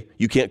just say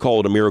you can't call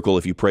it a miracle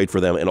if you prayed for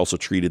them and also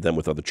treated them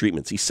with other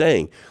treatments. He's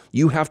saying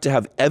you have to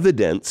have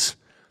evidence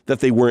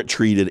that they weren't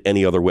treated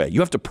any other way. You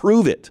have to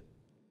prove it.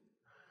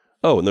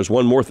 Oh, and there's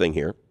one more thing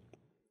here.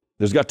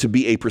 There's got to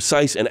be a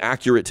precise and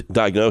accurate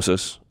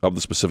diagnosis of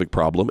the specific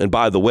problem. And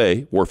by the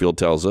way, Warfield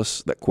tells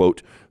us that,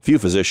 quote, few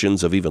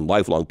physicians of even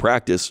lifelong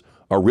practice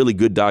are really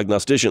good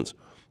diagnosticians.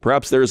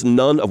 Perhaps there is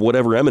none of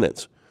whatever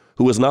eminence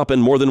who has not been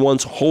more than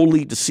once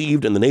wholly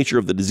deceived in the nature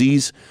of the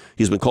disease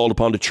he's been called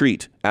upon to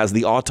treat, as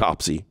the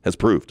autopsy has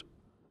proved,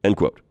 end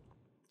quote.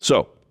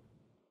 So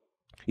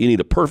you need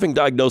a perfect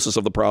diagnosis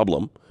of the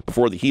problem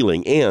before the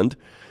healing. And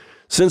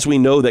since we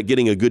know that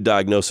getting a good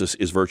diagnosis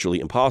is virtually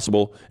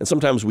impossible, and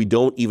sometimes we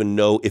don't even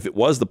know if it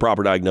was the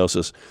proper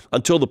diagnosis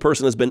until the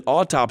person has been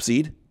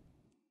autopsied,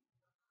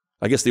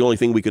 I guess the only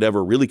thing we could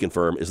ever really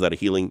confirm is that a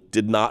healing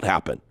did not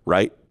happen,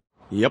 right?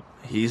 Yep,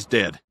 he's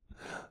dead.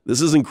 This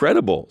is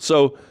incredible.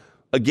 So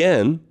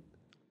again,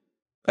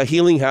 a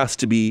healing has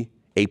to be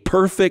a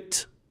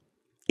perfect,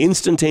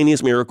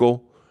 instantaneous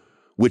miracle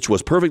which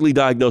was perfectly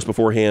diagnosed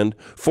beforehand,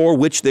 for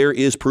which there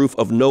is proof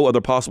of no other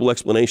possible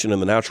explanation in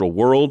the natural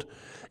world,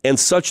 and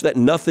such that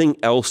nothing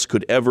else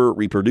could ever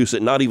reproduce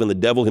it, not even the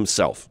devil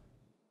himself.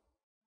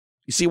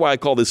 You see why I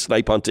call this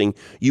snipe hunting?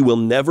 You will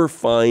never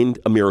find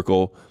a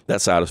miracle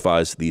that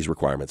satisfies these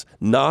requirements,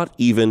 not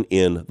even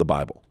in the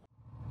Bible.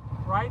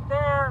 Right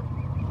there.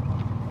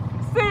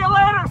 See you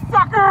later,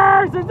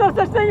 suckers! There's no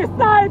such thing as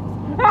snipes!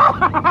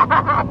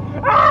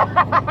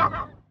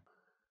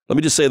 Let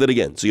me just say that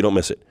again so you don't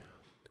miss it.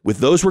 With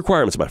those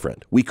requirements, my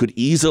friend, we could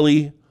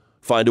easily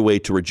find a way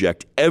to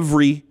reject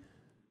every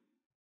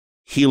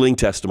healing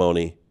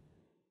testimony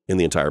in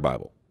the entire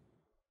Bible.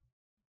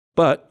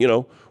 But,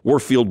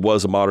 Warfield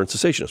was a modern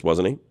cessationist,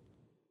 wasn't he?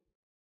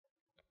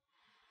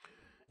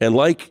 And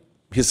like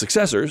his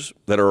successors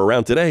that are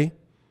around today,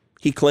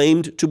 he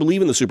claimed to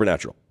believe in the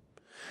supernatural.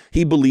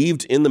 He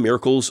believed in the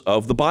miracles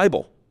of the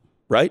Bible,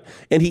 right?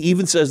 And he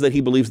even says that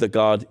he believes that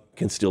God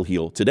can still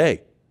heal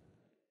today.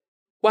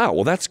 Wow,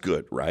 well, that's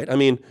good, right? I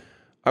mean,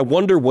 I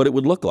wonder what it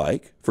would look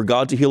like for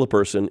God to heal a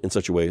person in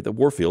such a way that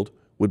Warfield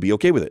would be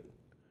okay with it.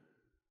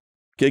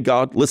 Okay,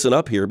 God, listen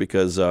up here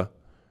because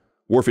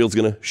Warfield's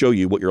going to show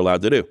you what you're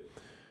allowed to do.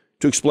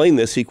 To explain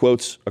this, he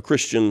quotes a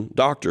Christian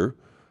doctor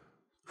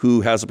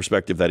who has a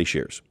perspective that he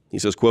shares. He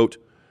says, quote,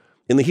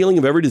 "In the healing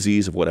of every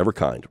disease of whatever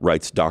kind,"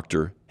 writes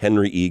Dr.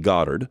 Henry E.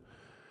 Goddard,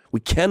 "we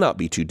cannot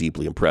be too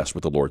deeply impressed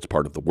with the Lord's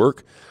part of the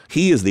work.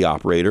 He is the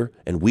operator,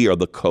 and we are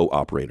the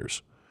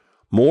co-operators.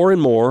 More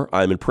and more,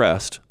 I am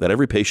impressed that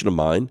every patient of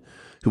mine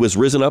who has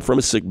risen up from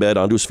his sickbed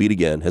onto his feet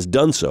again has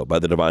done so by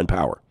the divine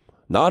power.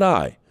 Not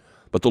I,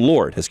 but the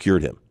Lord has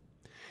cured him.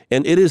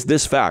 And it is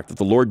this fact that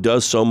the Lord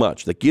does so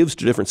much that gives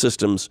to different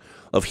systems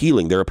of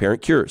healing their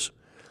apparent cures.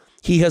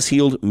 He has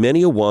healed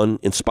many a one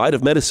in spite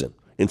of medicine,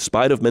 in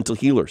spite of mental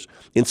healers,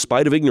 in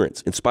spite of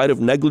ignorance, in spite of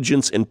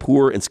negligence and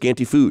poor and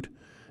scanty food.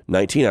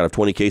 19 out of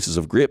 20 cases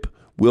of grippe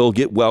will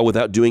get well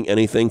without doing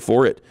anything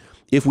for it,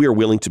 if we are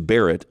willing to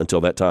bear it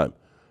until that time.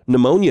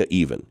 Pneumonia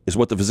even is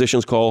what the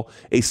physicians call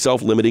a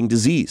self-limiting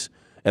disease,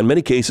 and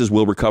many cases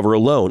will recover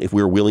alone if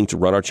we are willing to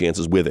run our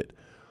chances with it.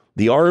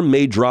 The arm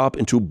may drop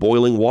into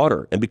boiling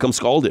water and become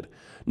scalded.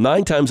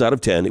 9 times out of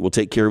 10, it will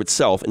take care of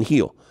itself and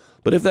heal.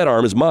 But if that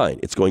arm is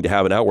mine, it's going to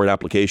have an outward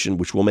application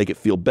which will make it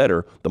feel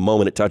better the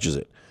moment it touches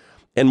it.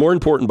 And more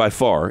important by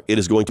far, it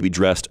is going to be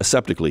dressed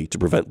aseptically to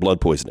prevent blood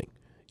poisoning.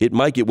 It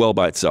might get well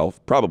by itself,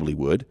 probably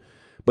would,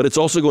 but it's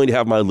also going to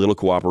have my little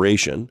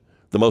cooperation,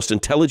 the most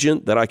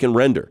intelligent that I can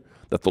render,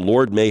 that the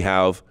Lord may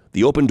have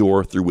the open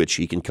door through which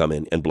he can come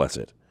in and bless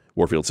it."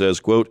 Warfield says,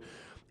 quote,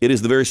 "It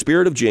is the very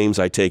spirit of James,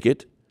 I take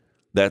it,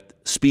 that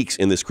speaks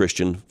in this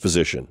Christian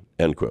physician,"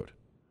 end quote.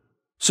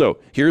 So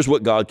here's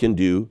what God can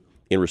do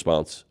in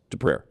response to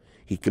prayer.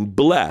 He can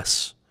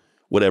bless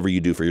whatever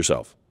you do for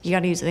yourself. You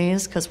got to use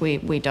these because we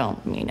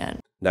don't mean it.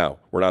 Now,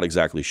 we're not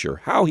exactly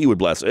sure how he would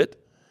bless it.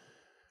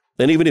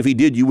 And even if he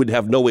did, you would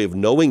have no way of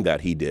knowing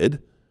that he did.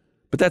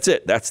 But that's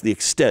it. That's the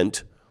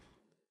extent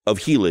of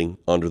healing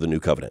under the new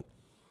covenant.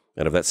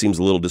 And if that seems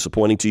a little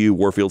disappointing to you,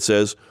 Warfield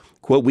says,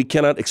 quote, "We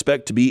cannot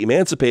expect to be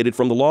emancipated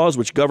from the laws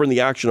which govern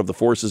the action of the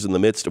forces in the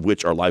midst of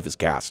which our life is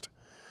cast.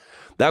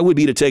 That would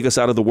be to take us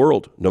out of the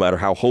world. No matter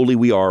how holy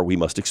we are, we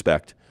must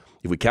expect,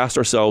 if we cast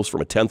ourselves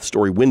from a 10th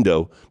story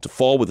window, to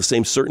fall with the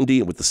same certainty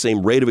and with the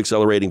same rate of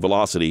accelerating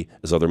velocity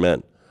as other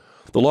men.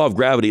 The law of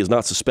gravity is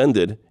not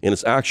suspended in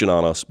its action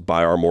on us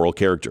by our moral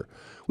character.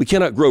 We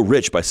cannot grow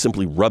rich by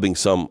simply rubbing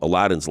some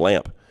Aladdin's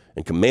lamp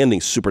and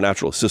commanding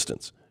supernatural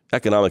assistance.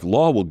 Economic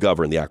law will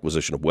govern the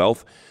acquisition of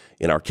wealth,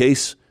 in our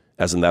case,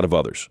 as in that of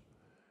others.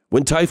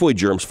 When typhoid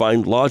germs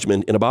find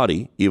lodgment in a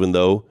body, even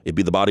though it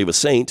be the body of a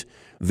saint,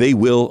 they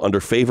will, under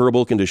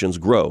favorable conditions,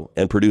 grow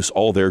and produce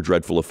all their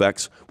dreadful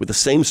effects with the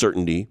same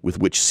certainty with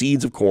which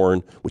seeds of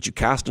corn, which you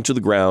cast into the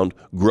ground,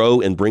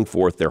 grow and bring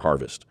forth their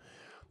harvest.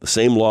 The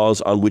same laws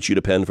on which you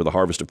depend for the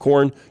harvest of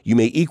corn, you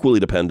may equally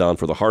depend on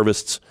for the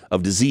harvests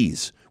of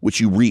disease,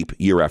 which you reap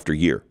year after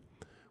year.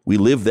 We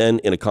live then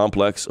in a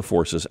complex of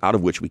forces out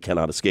of which we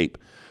cannot escape.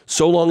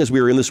 So long as we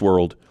are in this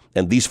world,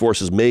 and these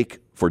forces make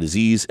for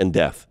disease and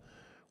death,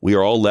 we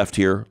are all left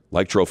here,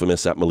 like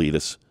Trophimus at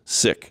Miletus,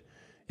 sick.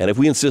 And if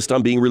we insist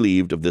on being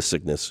relieved of this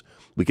sickness,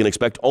 we can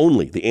expect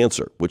only the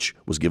answer which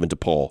was given to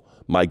Paul,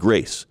 "My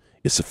grace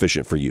is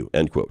sufficient for you,"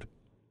 end quote.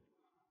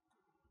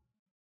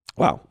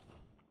 Wow.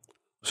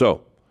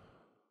 So,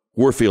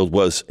 Warfield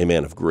was a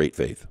man of great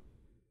faith.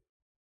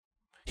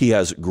 He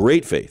has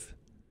great faith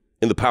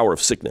in the power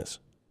of sickness.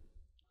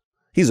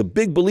 He's a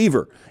big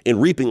believer in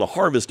reaping a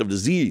harvest of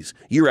disease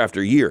year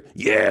after year.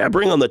 Yeah,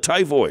 bring on the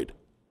typhoid.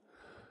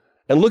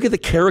 And look at the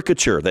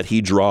caricature that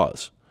he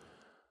draws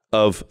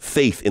of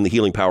faith in the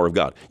healing power of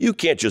God. You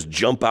can't just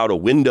jump out a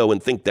window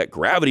and think that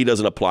gravity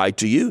doesn't apply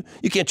to you.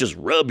 You can't just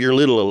rub your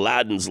little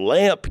Aladdin's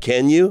lamp,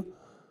 can you?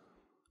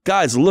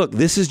 Guys, look,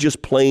 this is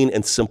just plain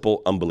and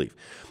simple unbelief.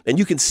 And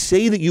you can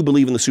say that you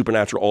believe in the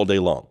supernatural all day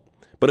long.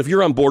 But if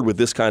you're on board with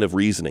this kind of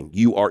reasoning,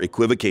 you are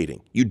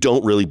equivocating. You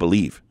don't really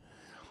believe.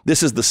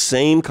 This is the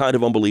same kind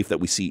of unbelief that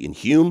we see in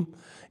Hume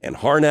and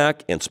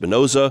Harnack and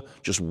Spinoza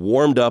just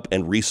warmed up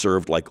and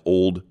reserved like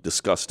old,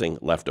 disgusting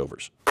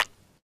leftovers.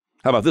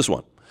 How about this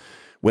one?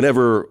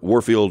 Whenever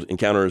Warfield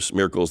encounters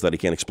miracles that he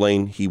can't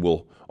explain, he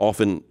will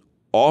often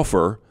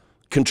offer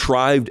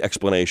contrived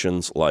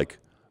explanations like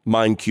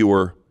mind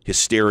cure,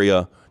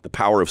 hysteria, the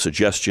power of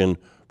suggestion,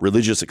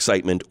 religious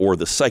excitement, or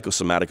the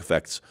psychosomatic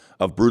effects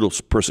of brutal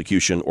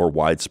persecution or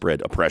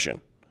widespread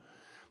oppression.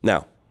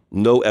 Now,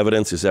 no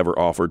evidence is ever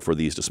offered for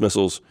these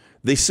dismissals.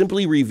 They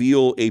simply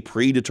reveal a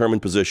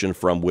predetermined position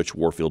from which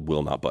Warfield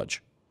will not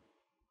budge.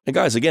 And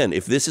guys, again,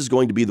 if this is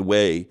going to be the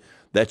way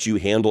that you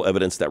handle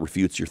evidence that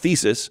refutes your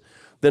thesis,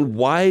 then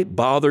why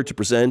bother to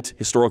present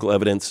historical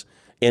evidence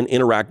and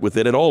interact with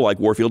it at all like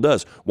Warfield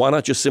does? Why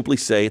not just simply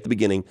say at the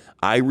beginning,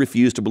 I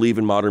refuse to believe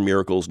in modern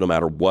miracles no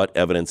matter what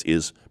evidence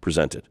is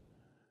presented?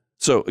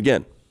 So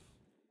again,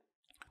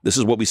 this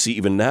is what we see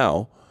even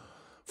now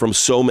from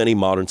so many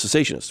modern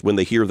cessationists when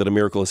they hear that a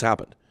miracle has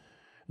happened.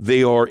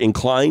 They are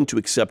inclined to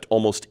accept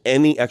almost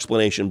any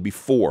explanation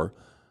before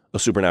a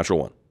supernatural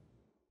one.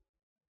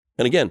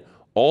 And again,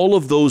 all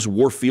of those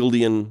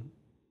Warfieldian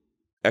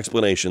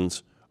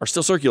explanations are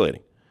still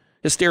circulating.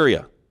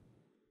 Hysteria,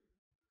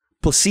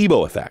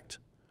 placebo effect,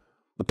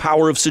 the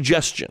power of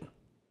suggestion,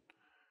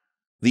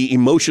 the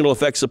emotional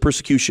effects of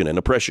persecution and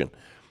oppression.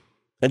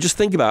 And just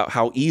think about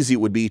how easy it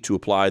would be to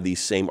apply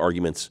these same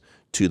arguments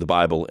to the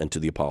Bible and to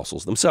the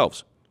apostles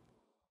themselves.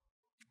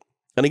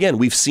 And again,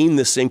 we've seen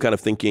this same kind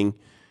of thinking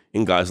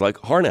in guys like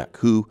Harnack,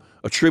 who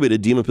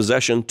attributed demon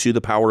possession to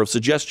the power of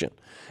suggestion,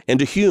 and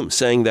to Hume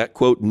saying that,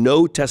 quote,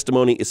 no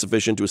testimony is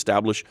sufficient to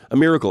establish a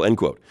miracle, end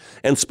quote.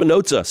 And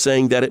Spinoza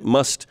saying that it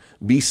must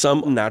be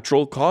some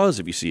natural cause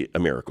if you see a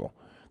miracle.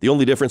 The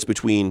only difference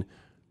between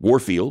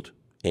Warfield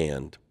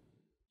and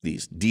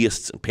these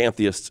deists and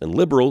pantheists and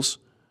liberals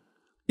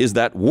is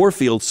that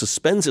Warfield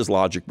suspends his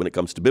logic when it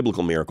comes to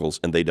biblical miracles,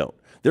 and they don't.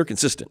 They're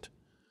consistent.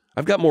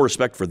 I've got more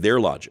respect for their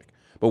logic.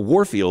 But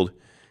Warfield,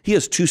 he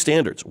has two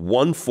standards,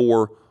 one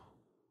for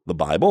the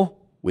Bible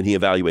when he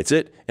evaluates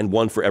it, and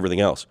one for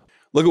everything else.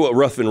 Look at what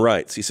Ruthven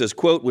writes. He says,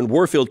 quote, when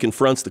Warfield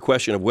confronts the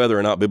question of whether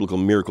or not biblical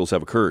miracles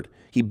have occurred,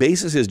 he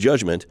bases his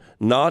judgment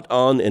not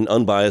on an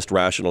unbiased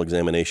rational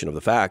examination of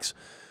the facts,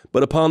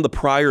 but upon the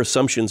prior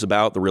assumptions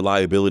about the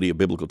reliability of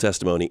biblical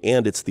testimony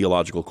and its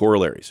theological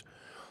corollaries.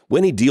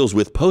 When he deals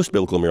with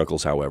post-biblical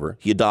miracles, however,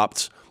 he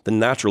adopts the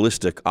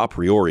naturalistic a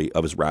priori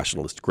of his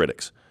rationalist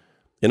critics.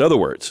 In other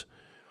words,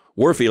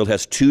 Warfield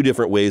has two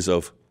different ways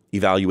of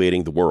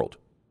evaluating the world.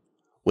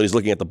 When he's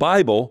looking at the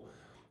Bible,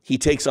 he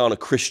takes on a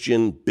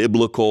Christian,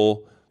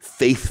 biblical,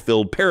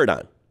 faith-filled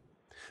paradigm.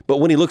 But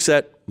when he looks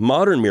at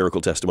modern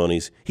miracle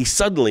testimonies, he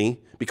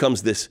suddenly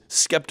becomes this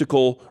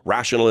skeptical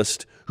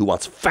rationalist who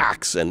wants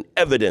facts and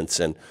evidence,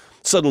 and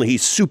suddenly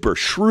he's super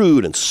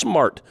shrewd and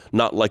smart,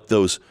 not like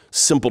those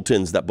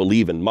simpletons that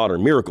believe in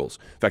modern miracles.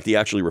 In fact, he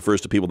actually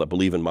refers to people that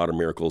believe in modern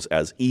miracles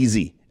as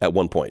easy at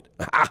one point.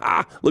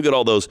 Look at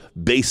all those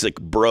basic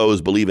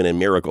bros believing in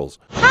miracles.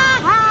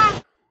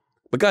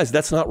 But guys,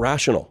 that's not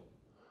rational.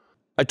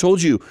 I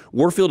told you,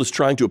 Warfield is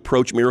trying to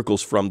approach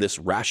miracles from this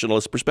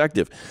rationalist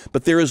perspective,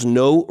 but there is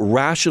no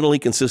rationally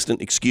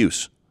consistent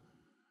excuse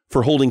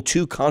for holding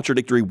two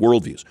contradictory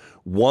worldviews.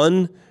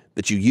 One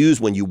that you use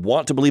when you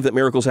want to believe that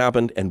miracles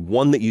happened, and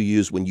one that you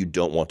use when you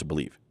don't want to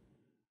believe.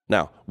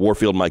 Now,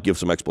 Warfield might give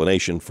some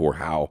explanation for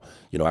how,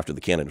 after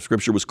the canon of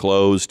Scripture was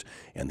closed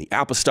and the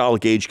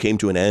apostolic age came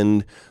to an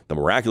end, the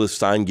miraculous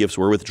sign gifts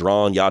were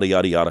withdrawn, yada,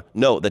 yada, yada.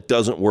 No, that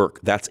doesn't work.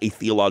 That's a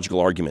theological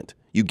argument.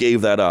 You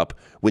gave that up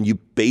when you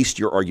based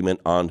your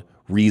argument on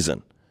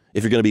reason.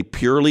 If you're going to be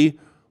purely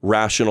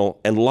rational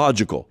and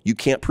logical, you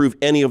can't prove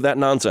any of that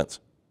nonsense.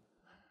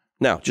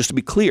 Now, just to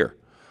be clear,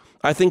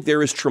 I think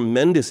there is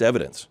tremendous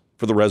evidence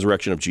for the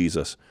resurrection of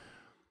Jesus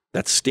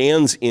that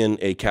stands in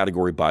a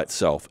category by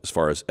itself as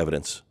far as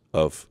evidence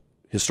of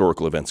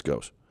historical events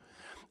goes.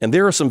 And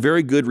there are some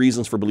very good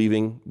reasons for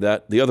believing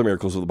that the other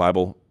miracles of the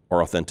Bible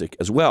are authentic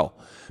as well.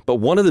 But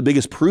one of the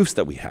biggest proofs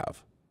that we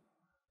have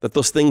that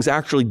those things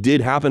actually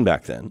did happen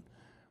back then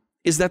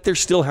is that they're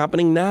still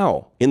happening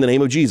now in the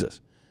name of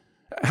Jesus.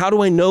 How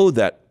do I know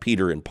that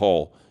Peter and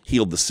Paul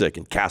healed the sick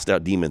and cast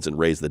out demons and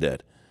raised the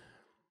dead?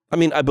 I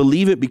mean, I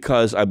believe it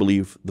because I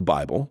believe the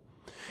Bible,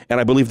 and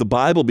I believe the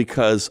Bible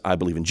because I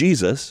believe in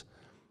Jesus,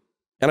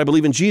 and I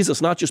believe in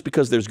Jesus not just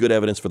because there's good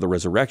evidence for the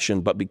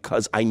resurrection, but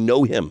because I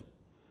know him.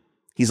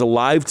 He's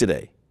alive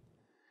today.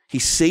 He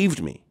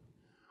saved me.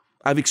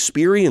 I've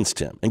experienced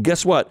him. And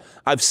guess what?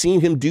 I've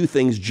seen him do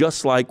things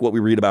just like what we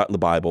read about in the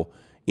Bible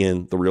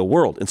in the real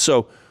world. And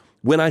so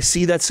when I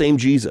see that same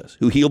Jesus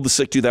who healed the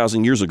sick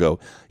 2,000 years ago,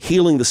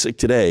 healing the sick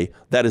today,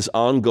 that is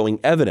ongoing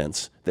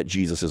evidence that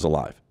Jesus is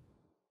alive.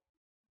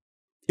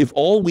 If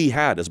all we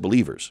had as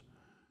believers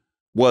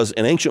was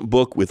an ancient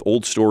book with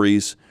old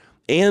stories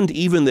and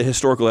even the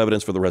historical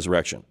evidence for the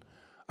resurrection,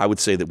 I would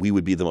say that we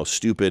would be the most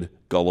stupid,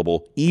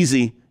 gullible,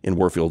 easy, in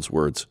Warfield's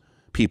words,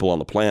 people on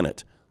the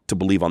planet to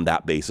believe on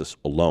that basis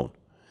alone.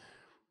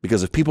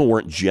 Because if people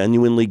weren't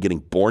genuinely getting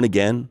born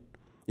again,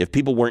 if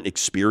people weren't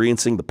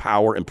experiencing the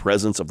power and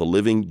presence of the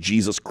living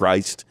Jesus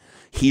Christ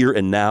here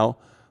and now,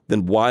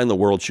 then why in the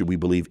world should we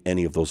believe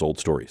any of those old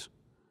stories?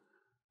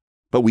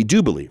 But we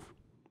do believe.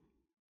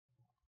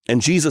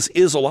 And Jesus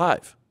is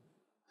alive.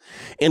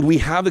 And we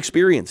have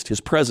experienced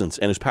his presence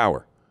and his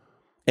power.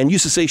 And you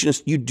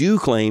cessationists, you do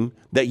claim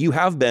that you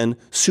have been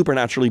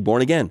supernaturally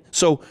born again.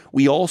 So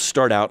we all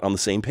start out on the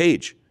same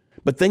page.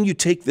 But then you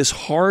take this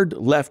hard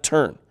left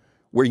turn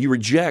where you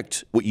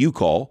reject what you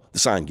call the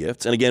sign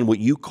gifts, and again, what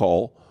you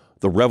call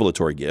the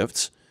revelatory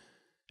gifts.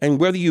 And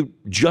whether you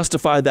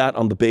justify that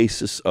on the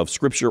basis of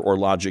scripture or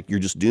logic, you're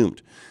just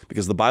doomed,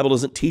 because the Bible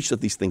doesn't teach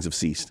that these things have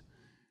ceased.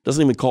 It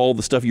doesn't even call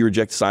the stuff you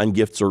reject sign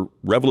gifts or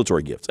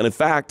revelatory gifts. And in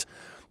fact,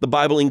 the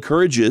Bible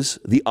encourages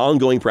the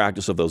ongoing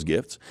practice of those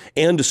gifts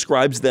and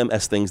describes them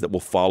as things that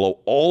will follow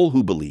all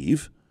who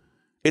believe.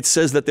 It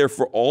says that they're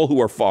for all who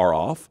are far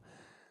off.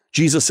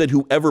 Jesus said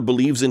whoever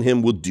believes in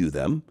him will do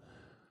them.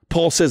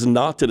 Paul says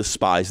not to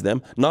despise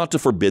them, not to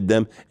forbid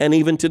them, and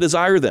even to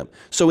desire them.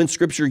 So in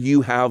Scripture,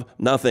 you have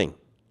nothing.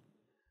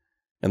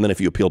 And then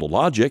if you appeal to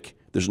logic,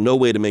 there's no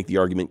way to make the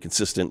argument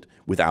consistent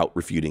without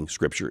refuting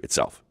Scripture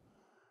itself.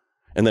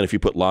 And then if you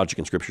put logic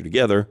and Scripture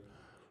together,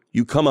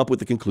 you come up with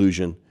the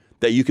conclusion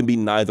that you can be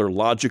neither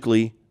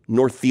logically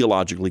nor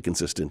theologically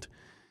consistent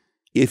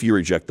if you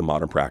reject the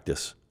modern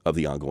practice of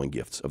the ongoing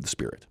gifts of the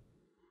Spirit.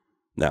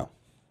 Now,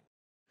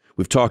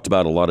 we've talked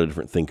about a lot of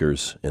different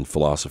thinkers and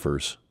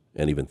philosophers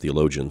and even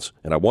theologians,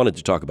 and I wanted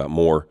to talk about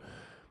more,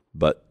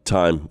 but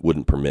time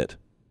wouldn't permit.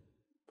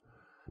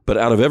 But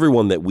out of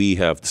everyone that we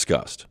have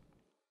discussed,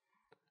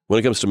 when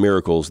it comes to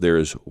miracles, there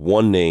is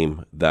one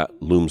name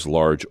that looms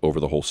large over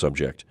the whole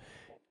subject,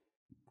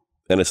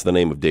 and it's the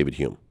name of David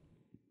Hume.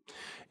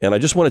 And I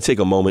just want to take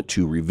a moment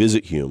to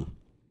revisit Hume,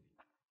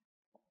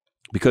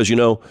 because, you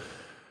know,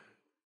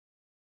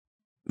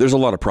 there's a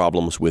lot of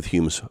problems with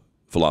Hume's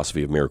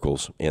philosophy of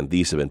miracles, and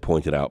these have been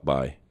pointed out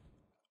by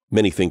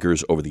many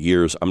thinkers over the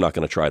years. I'm not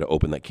going to try to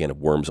open that can of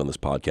worms on this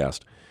podcast.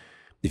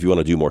 If you want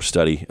to do more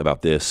study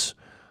about this,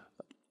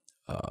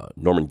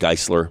 Norman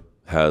Geisler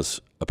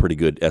has a pretty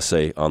good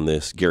essay on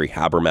this. Gary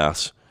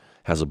Habermas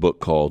has a book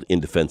called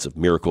In Defense of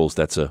Miracles.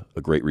 That's a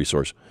great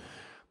resource.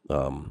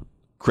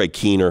 Craig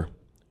Keener,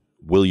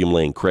 William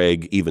Lane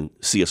Craig, even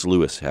C.S.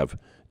 Lewis have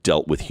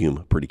dealt with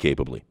Hume pretty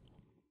capably.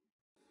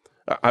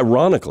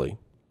 Ironically,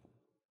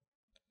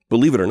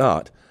 believe it or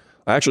not,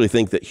 I actually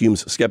think that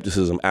Hume's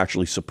skepticism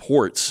actually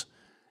supports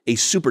a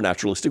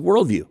supernaturalistic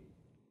worldview,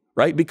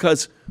 right?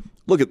 Because,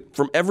 look,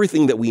 from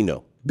everything that we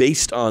know,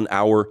 based on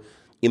our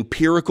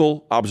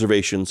empirical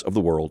observations of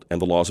the world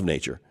and the laws of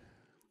nature,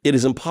 it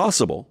is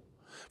impossible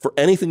for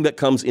anything that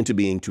comes into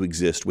being to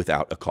exist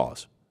without a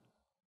cause,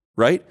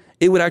 right?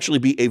 It would actually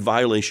be a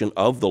violation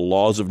of the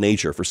laws of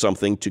nature for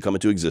something to come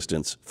into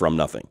existence from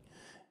nothing.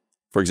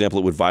 For example,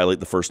 it would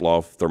violate the first law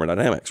of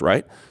thermodynamics,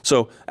 right?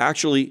 So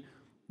actually,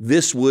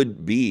 this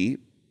would be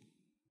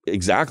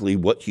exactly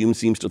what Hume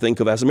seems to think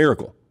of as a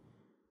miracle.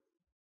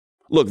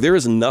 Look, there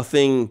is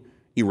nothing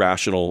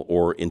irrational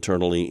or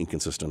internally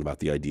inconsistent about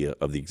the idea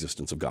of the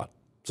existence of God.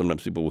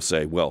 Sometimes people will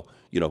say, well,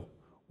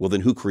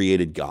 then who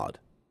created God,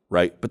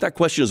 right? But that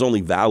question is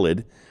only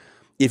valid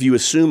if you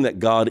assume that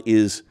God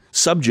is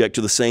subject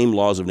to the same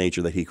laws of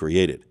nature that he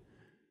created.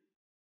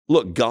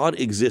 Look, God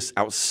exists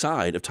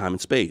outside of time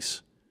and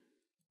space,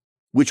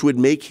 which would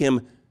make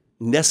him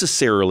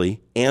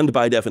necessarily and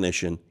by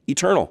definition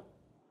eternal.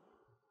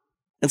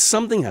 And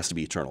something has to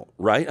be eternal,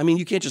 right? I mean,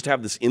 you can't just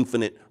have this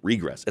infinite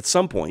regress. At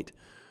some point,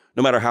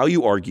 no matter how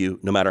you argue,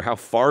 no matter how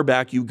far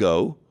back you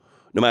go,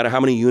 no matter how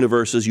many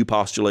universes you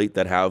postulate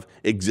that have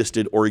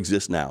existed or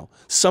exist now,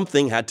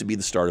 something had to be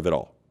the start of it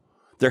all.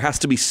 There has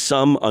to be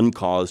some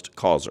uncaused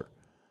causer.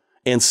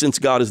 And since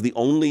God is the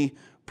only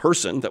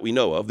person that we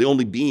know of, the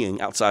only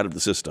being outside of the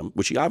system,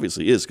 which he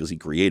obviously is because he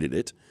created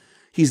it,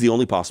 he's the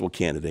only possible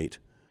candidate.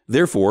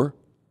 Therefore,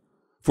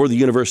 for the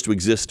universe to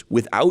exist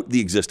without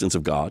the existence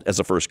of God as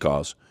a first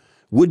cause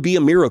would be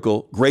a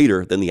miracle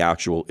greater than the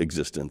actual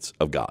existence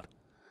of God.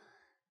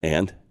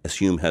 And, as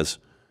Hume has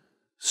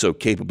so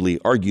capably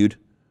argued,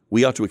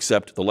 we ought to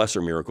accept the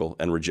lesser miracle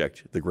and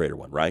reject the greater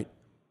one, right?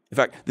 In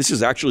fact, this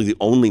is actually the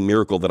only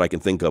miracle that I can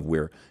think of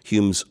where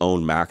Hume's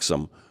own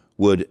maxim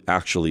would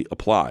actually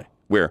apply,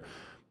 where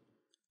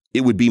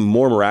it would be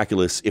more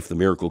miraculous if the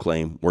miracle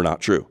claim were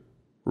not true.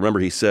 Remember,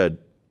 he said,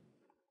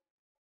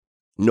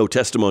 no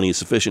testimony is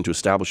sufficient to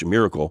establish a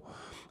miracle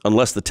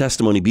unless the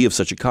testimony be of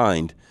such a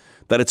kind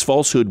that its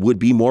falsehood would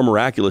be more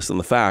miraculous than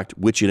the fact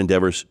which it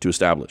endeavors to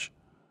establish.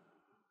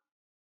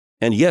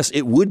 And yes,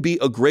 it would be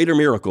a greater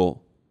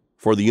miracle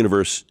for the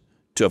universe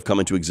to have come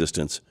into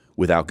existence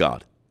without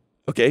God.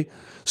 Okay?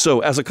 So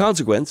as a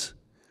consequence,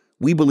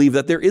 we believe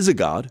that there is a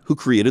God who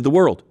created the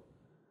world.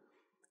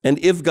 And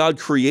if God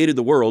created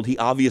the world, he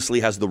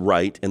obviously has the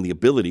right and the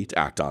ability to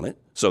act on it.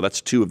 So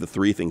that's two of the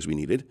three things we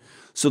needed.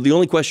 So the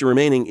only question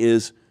remaining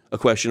is a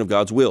question of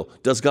God's will.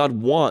 Does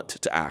God want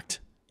to act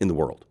in the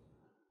world?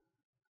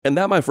 And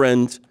that, my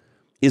friend,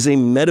 is a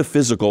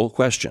metaphysical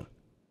question.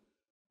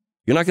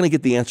 You're not going to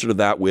get the answer to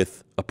that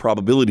with a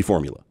probability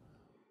formula.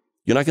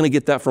 You're not going to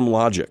get that from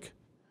logic.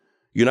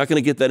 You're not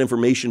going to get that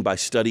information by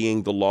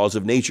studying the laws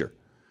of nature.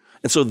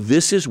 And so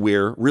this is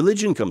where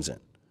religion comes in.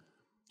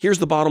 Here's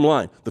the bottom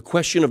line. The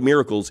question of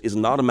miracles is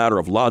not a matter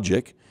of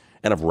logic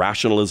and of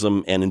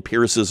rationalism and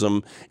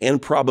empiricism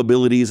and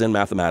probabilities and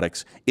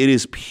mathematics. It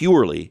is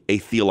purely a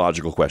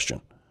theological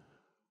question.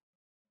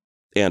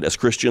 And as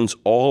Christians,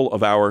 all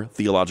of our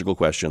theological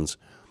questions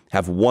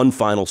have one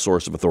final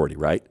source of authority,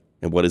 right?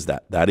 And what is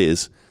that? That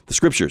is the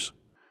Scriptures.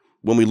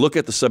 When we look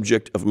at the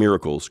subject of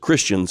miracles,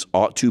 Christians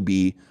ought to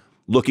be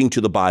looking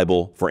to the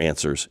Bible for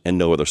answers and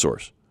no other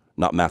source.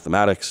 Not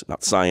mathematics,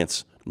 not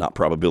science, not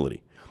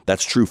probability.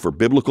 That's true for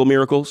biblical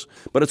miracles,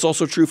 but it's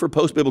also true for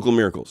post-biblical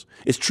miracles.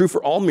 It's true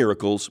for all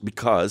miracles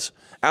because,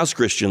 as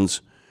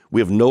Christians,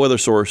 we have no other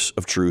source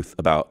of truth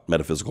about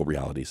metaphysical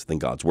realities than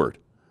God's Word.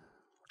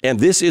 And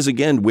this is,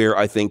 again, where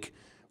I think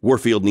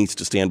Warfield needs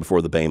to stand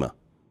before the Bema.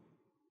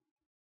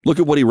 Look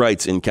at what he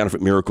writes in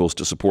Counterfeit Miracles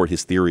to support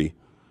his theory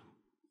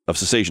of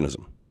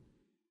cessationism.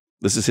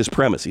 This is his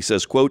premise. He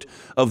says, quote,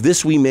 "Of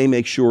this we may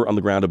make sure on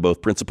the ground of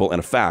both principle and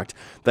of fact,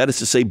 that is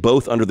to say,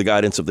 both under the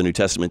guidance of the New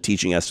Testament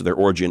teaching as to their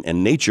origin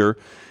and nature,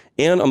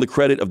 and on the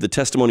credit of the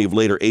testimony of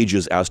later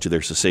ages as to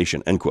their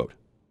cessation," end quote.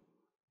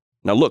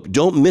 Now look,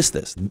 don't miss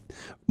this.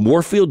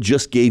 Warfield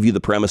just gave you the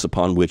premise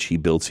upon which he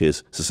builds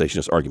his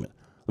cessationist argument.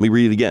 Let me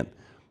read it again.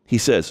 He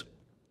says,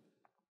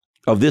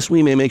 "Of this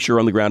we may make sure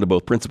on the ground of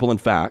both principle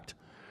and fact,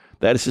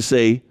 that is to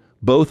say,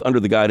 both under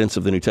the guidance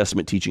of the New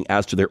Testament teaching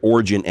as to their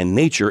origin and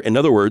nature." In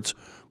other words,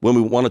 when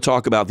we want to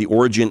talk about the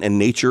origin and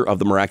nature of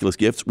the miraculous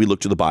gifts, we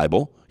look to the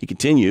Bible. He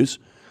continues,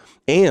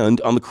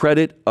 "and on the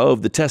credit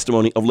of the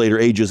testimony of later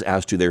ages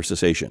as to their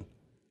cessation."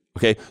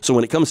 Okay, so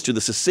when it comes to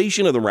the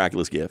cessation of the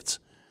miraculous gifts,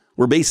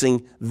 we're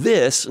basing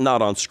this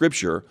not on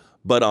Scripture,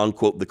 but on,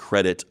 quote, "the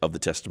credit of the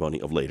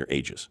testimony of later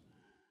ages."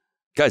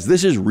 Guys,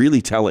 this is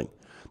really telling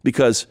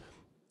because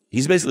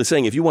he's basically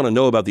saying if you want to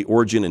know about the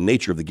origin and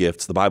nature of the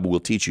gifts, the Bible will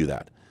teach you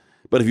that.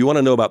 But if you want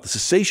to know about the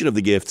cessation of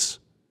the gifts,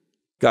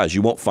 guys,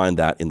 you won't find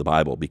that in the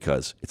Bible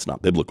because it's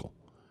not biblical.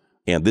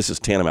 And this is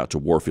tantamount to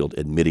Warfield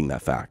admitting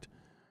that fact,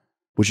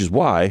 which is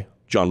why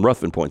John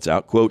Ruthven points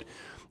out, quote,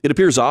 "It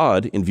appears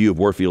odd in view of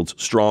Warfield's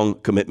strong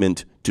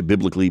commitment to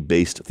biblically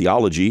based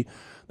theology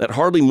that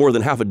hardly more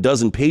than half a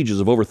dozen pages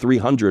of over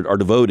 300 are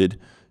devoted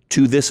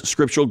to this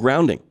scriptural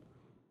grounding,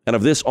 and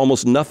of this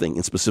almost nothing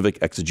in specific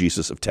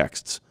exegesis of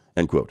texts,"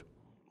 end quote.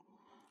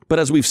 But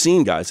as we've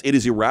seen, guys, it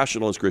is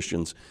irrational as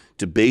Christians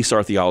to base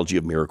our theology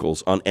of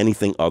miracles on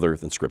anything other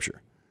than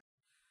Scripture.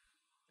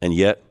 And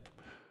yet,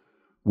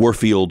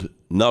 Warfield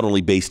not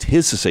only based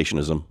his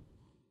cessationism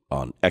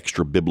on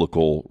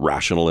extra-biblical,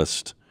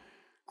 rationalist,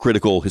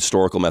 critical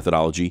historical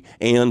methodology,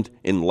 and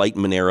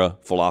Enlightenment-era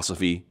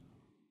philosophy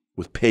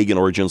with pagan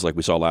origins like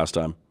we saw last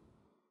time,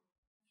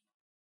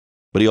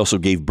 but he also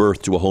gave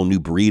birth to a whole new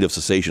breed of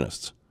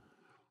cessationists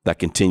that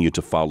continue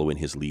to follow in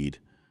his lead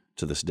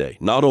to this day,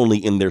 not only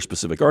in their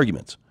specific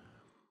arguments,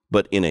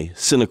 but in a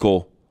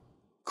cynical,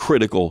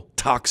 critical,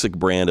 toxic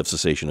brand of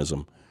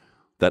cessationism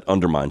that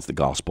undermines the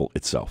gospel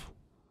itself.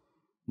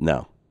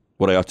 Now,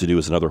 what I ought to do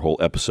is another whole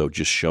episode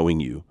just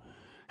showing you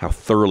how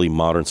thoroughly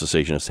modern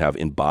cessationists have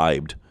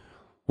imbibed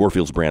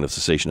Warfield's brand of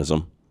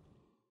cessationism.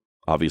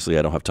 Obviously,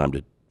 I don't have time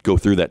to go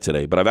through that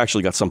today, but I've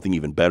actually got something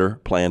even better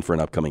planned for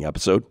an upcoming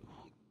episode.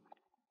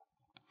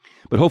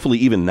 But hopefully,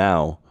 even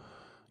now,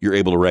 you're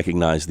able to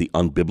recognize the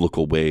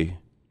unbiblical way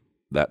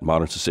that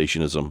modern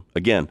cessationism,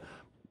 again,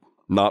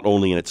 not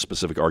only in its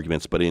specific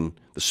arguments, but in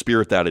the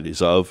spirit that it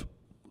is of,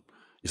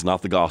 is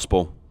not the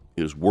gospel.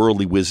 It is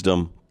worldly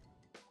wisdom,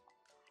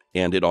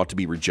 and it ought to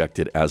be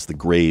rejected as the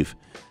grave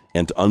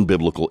and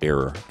unbiblical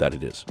error that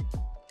it is.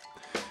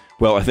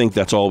 Well, I think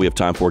that's all we have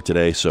time for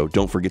today, so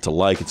don't forget to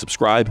like and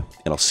subscribe,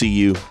 and I'll see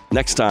you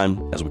next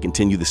time as we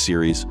continue the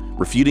series,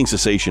 Refuting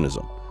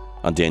Cessationism,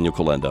 on Daniel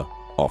Kolenda,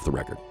 Off the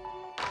Record.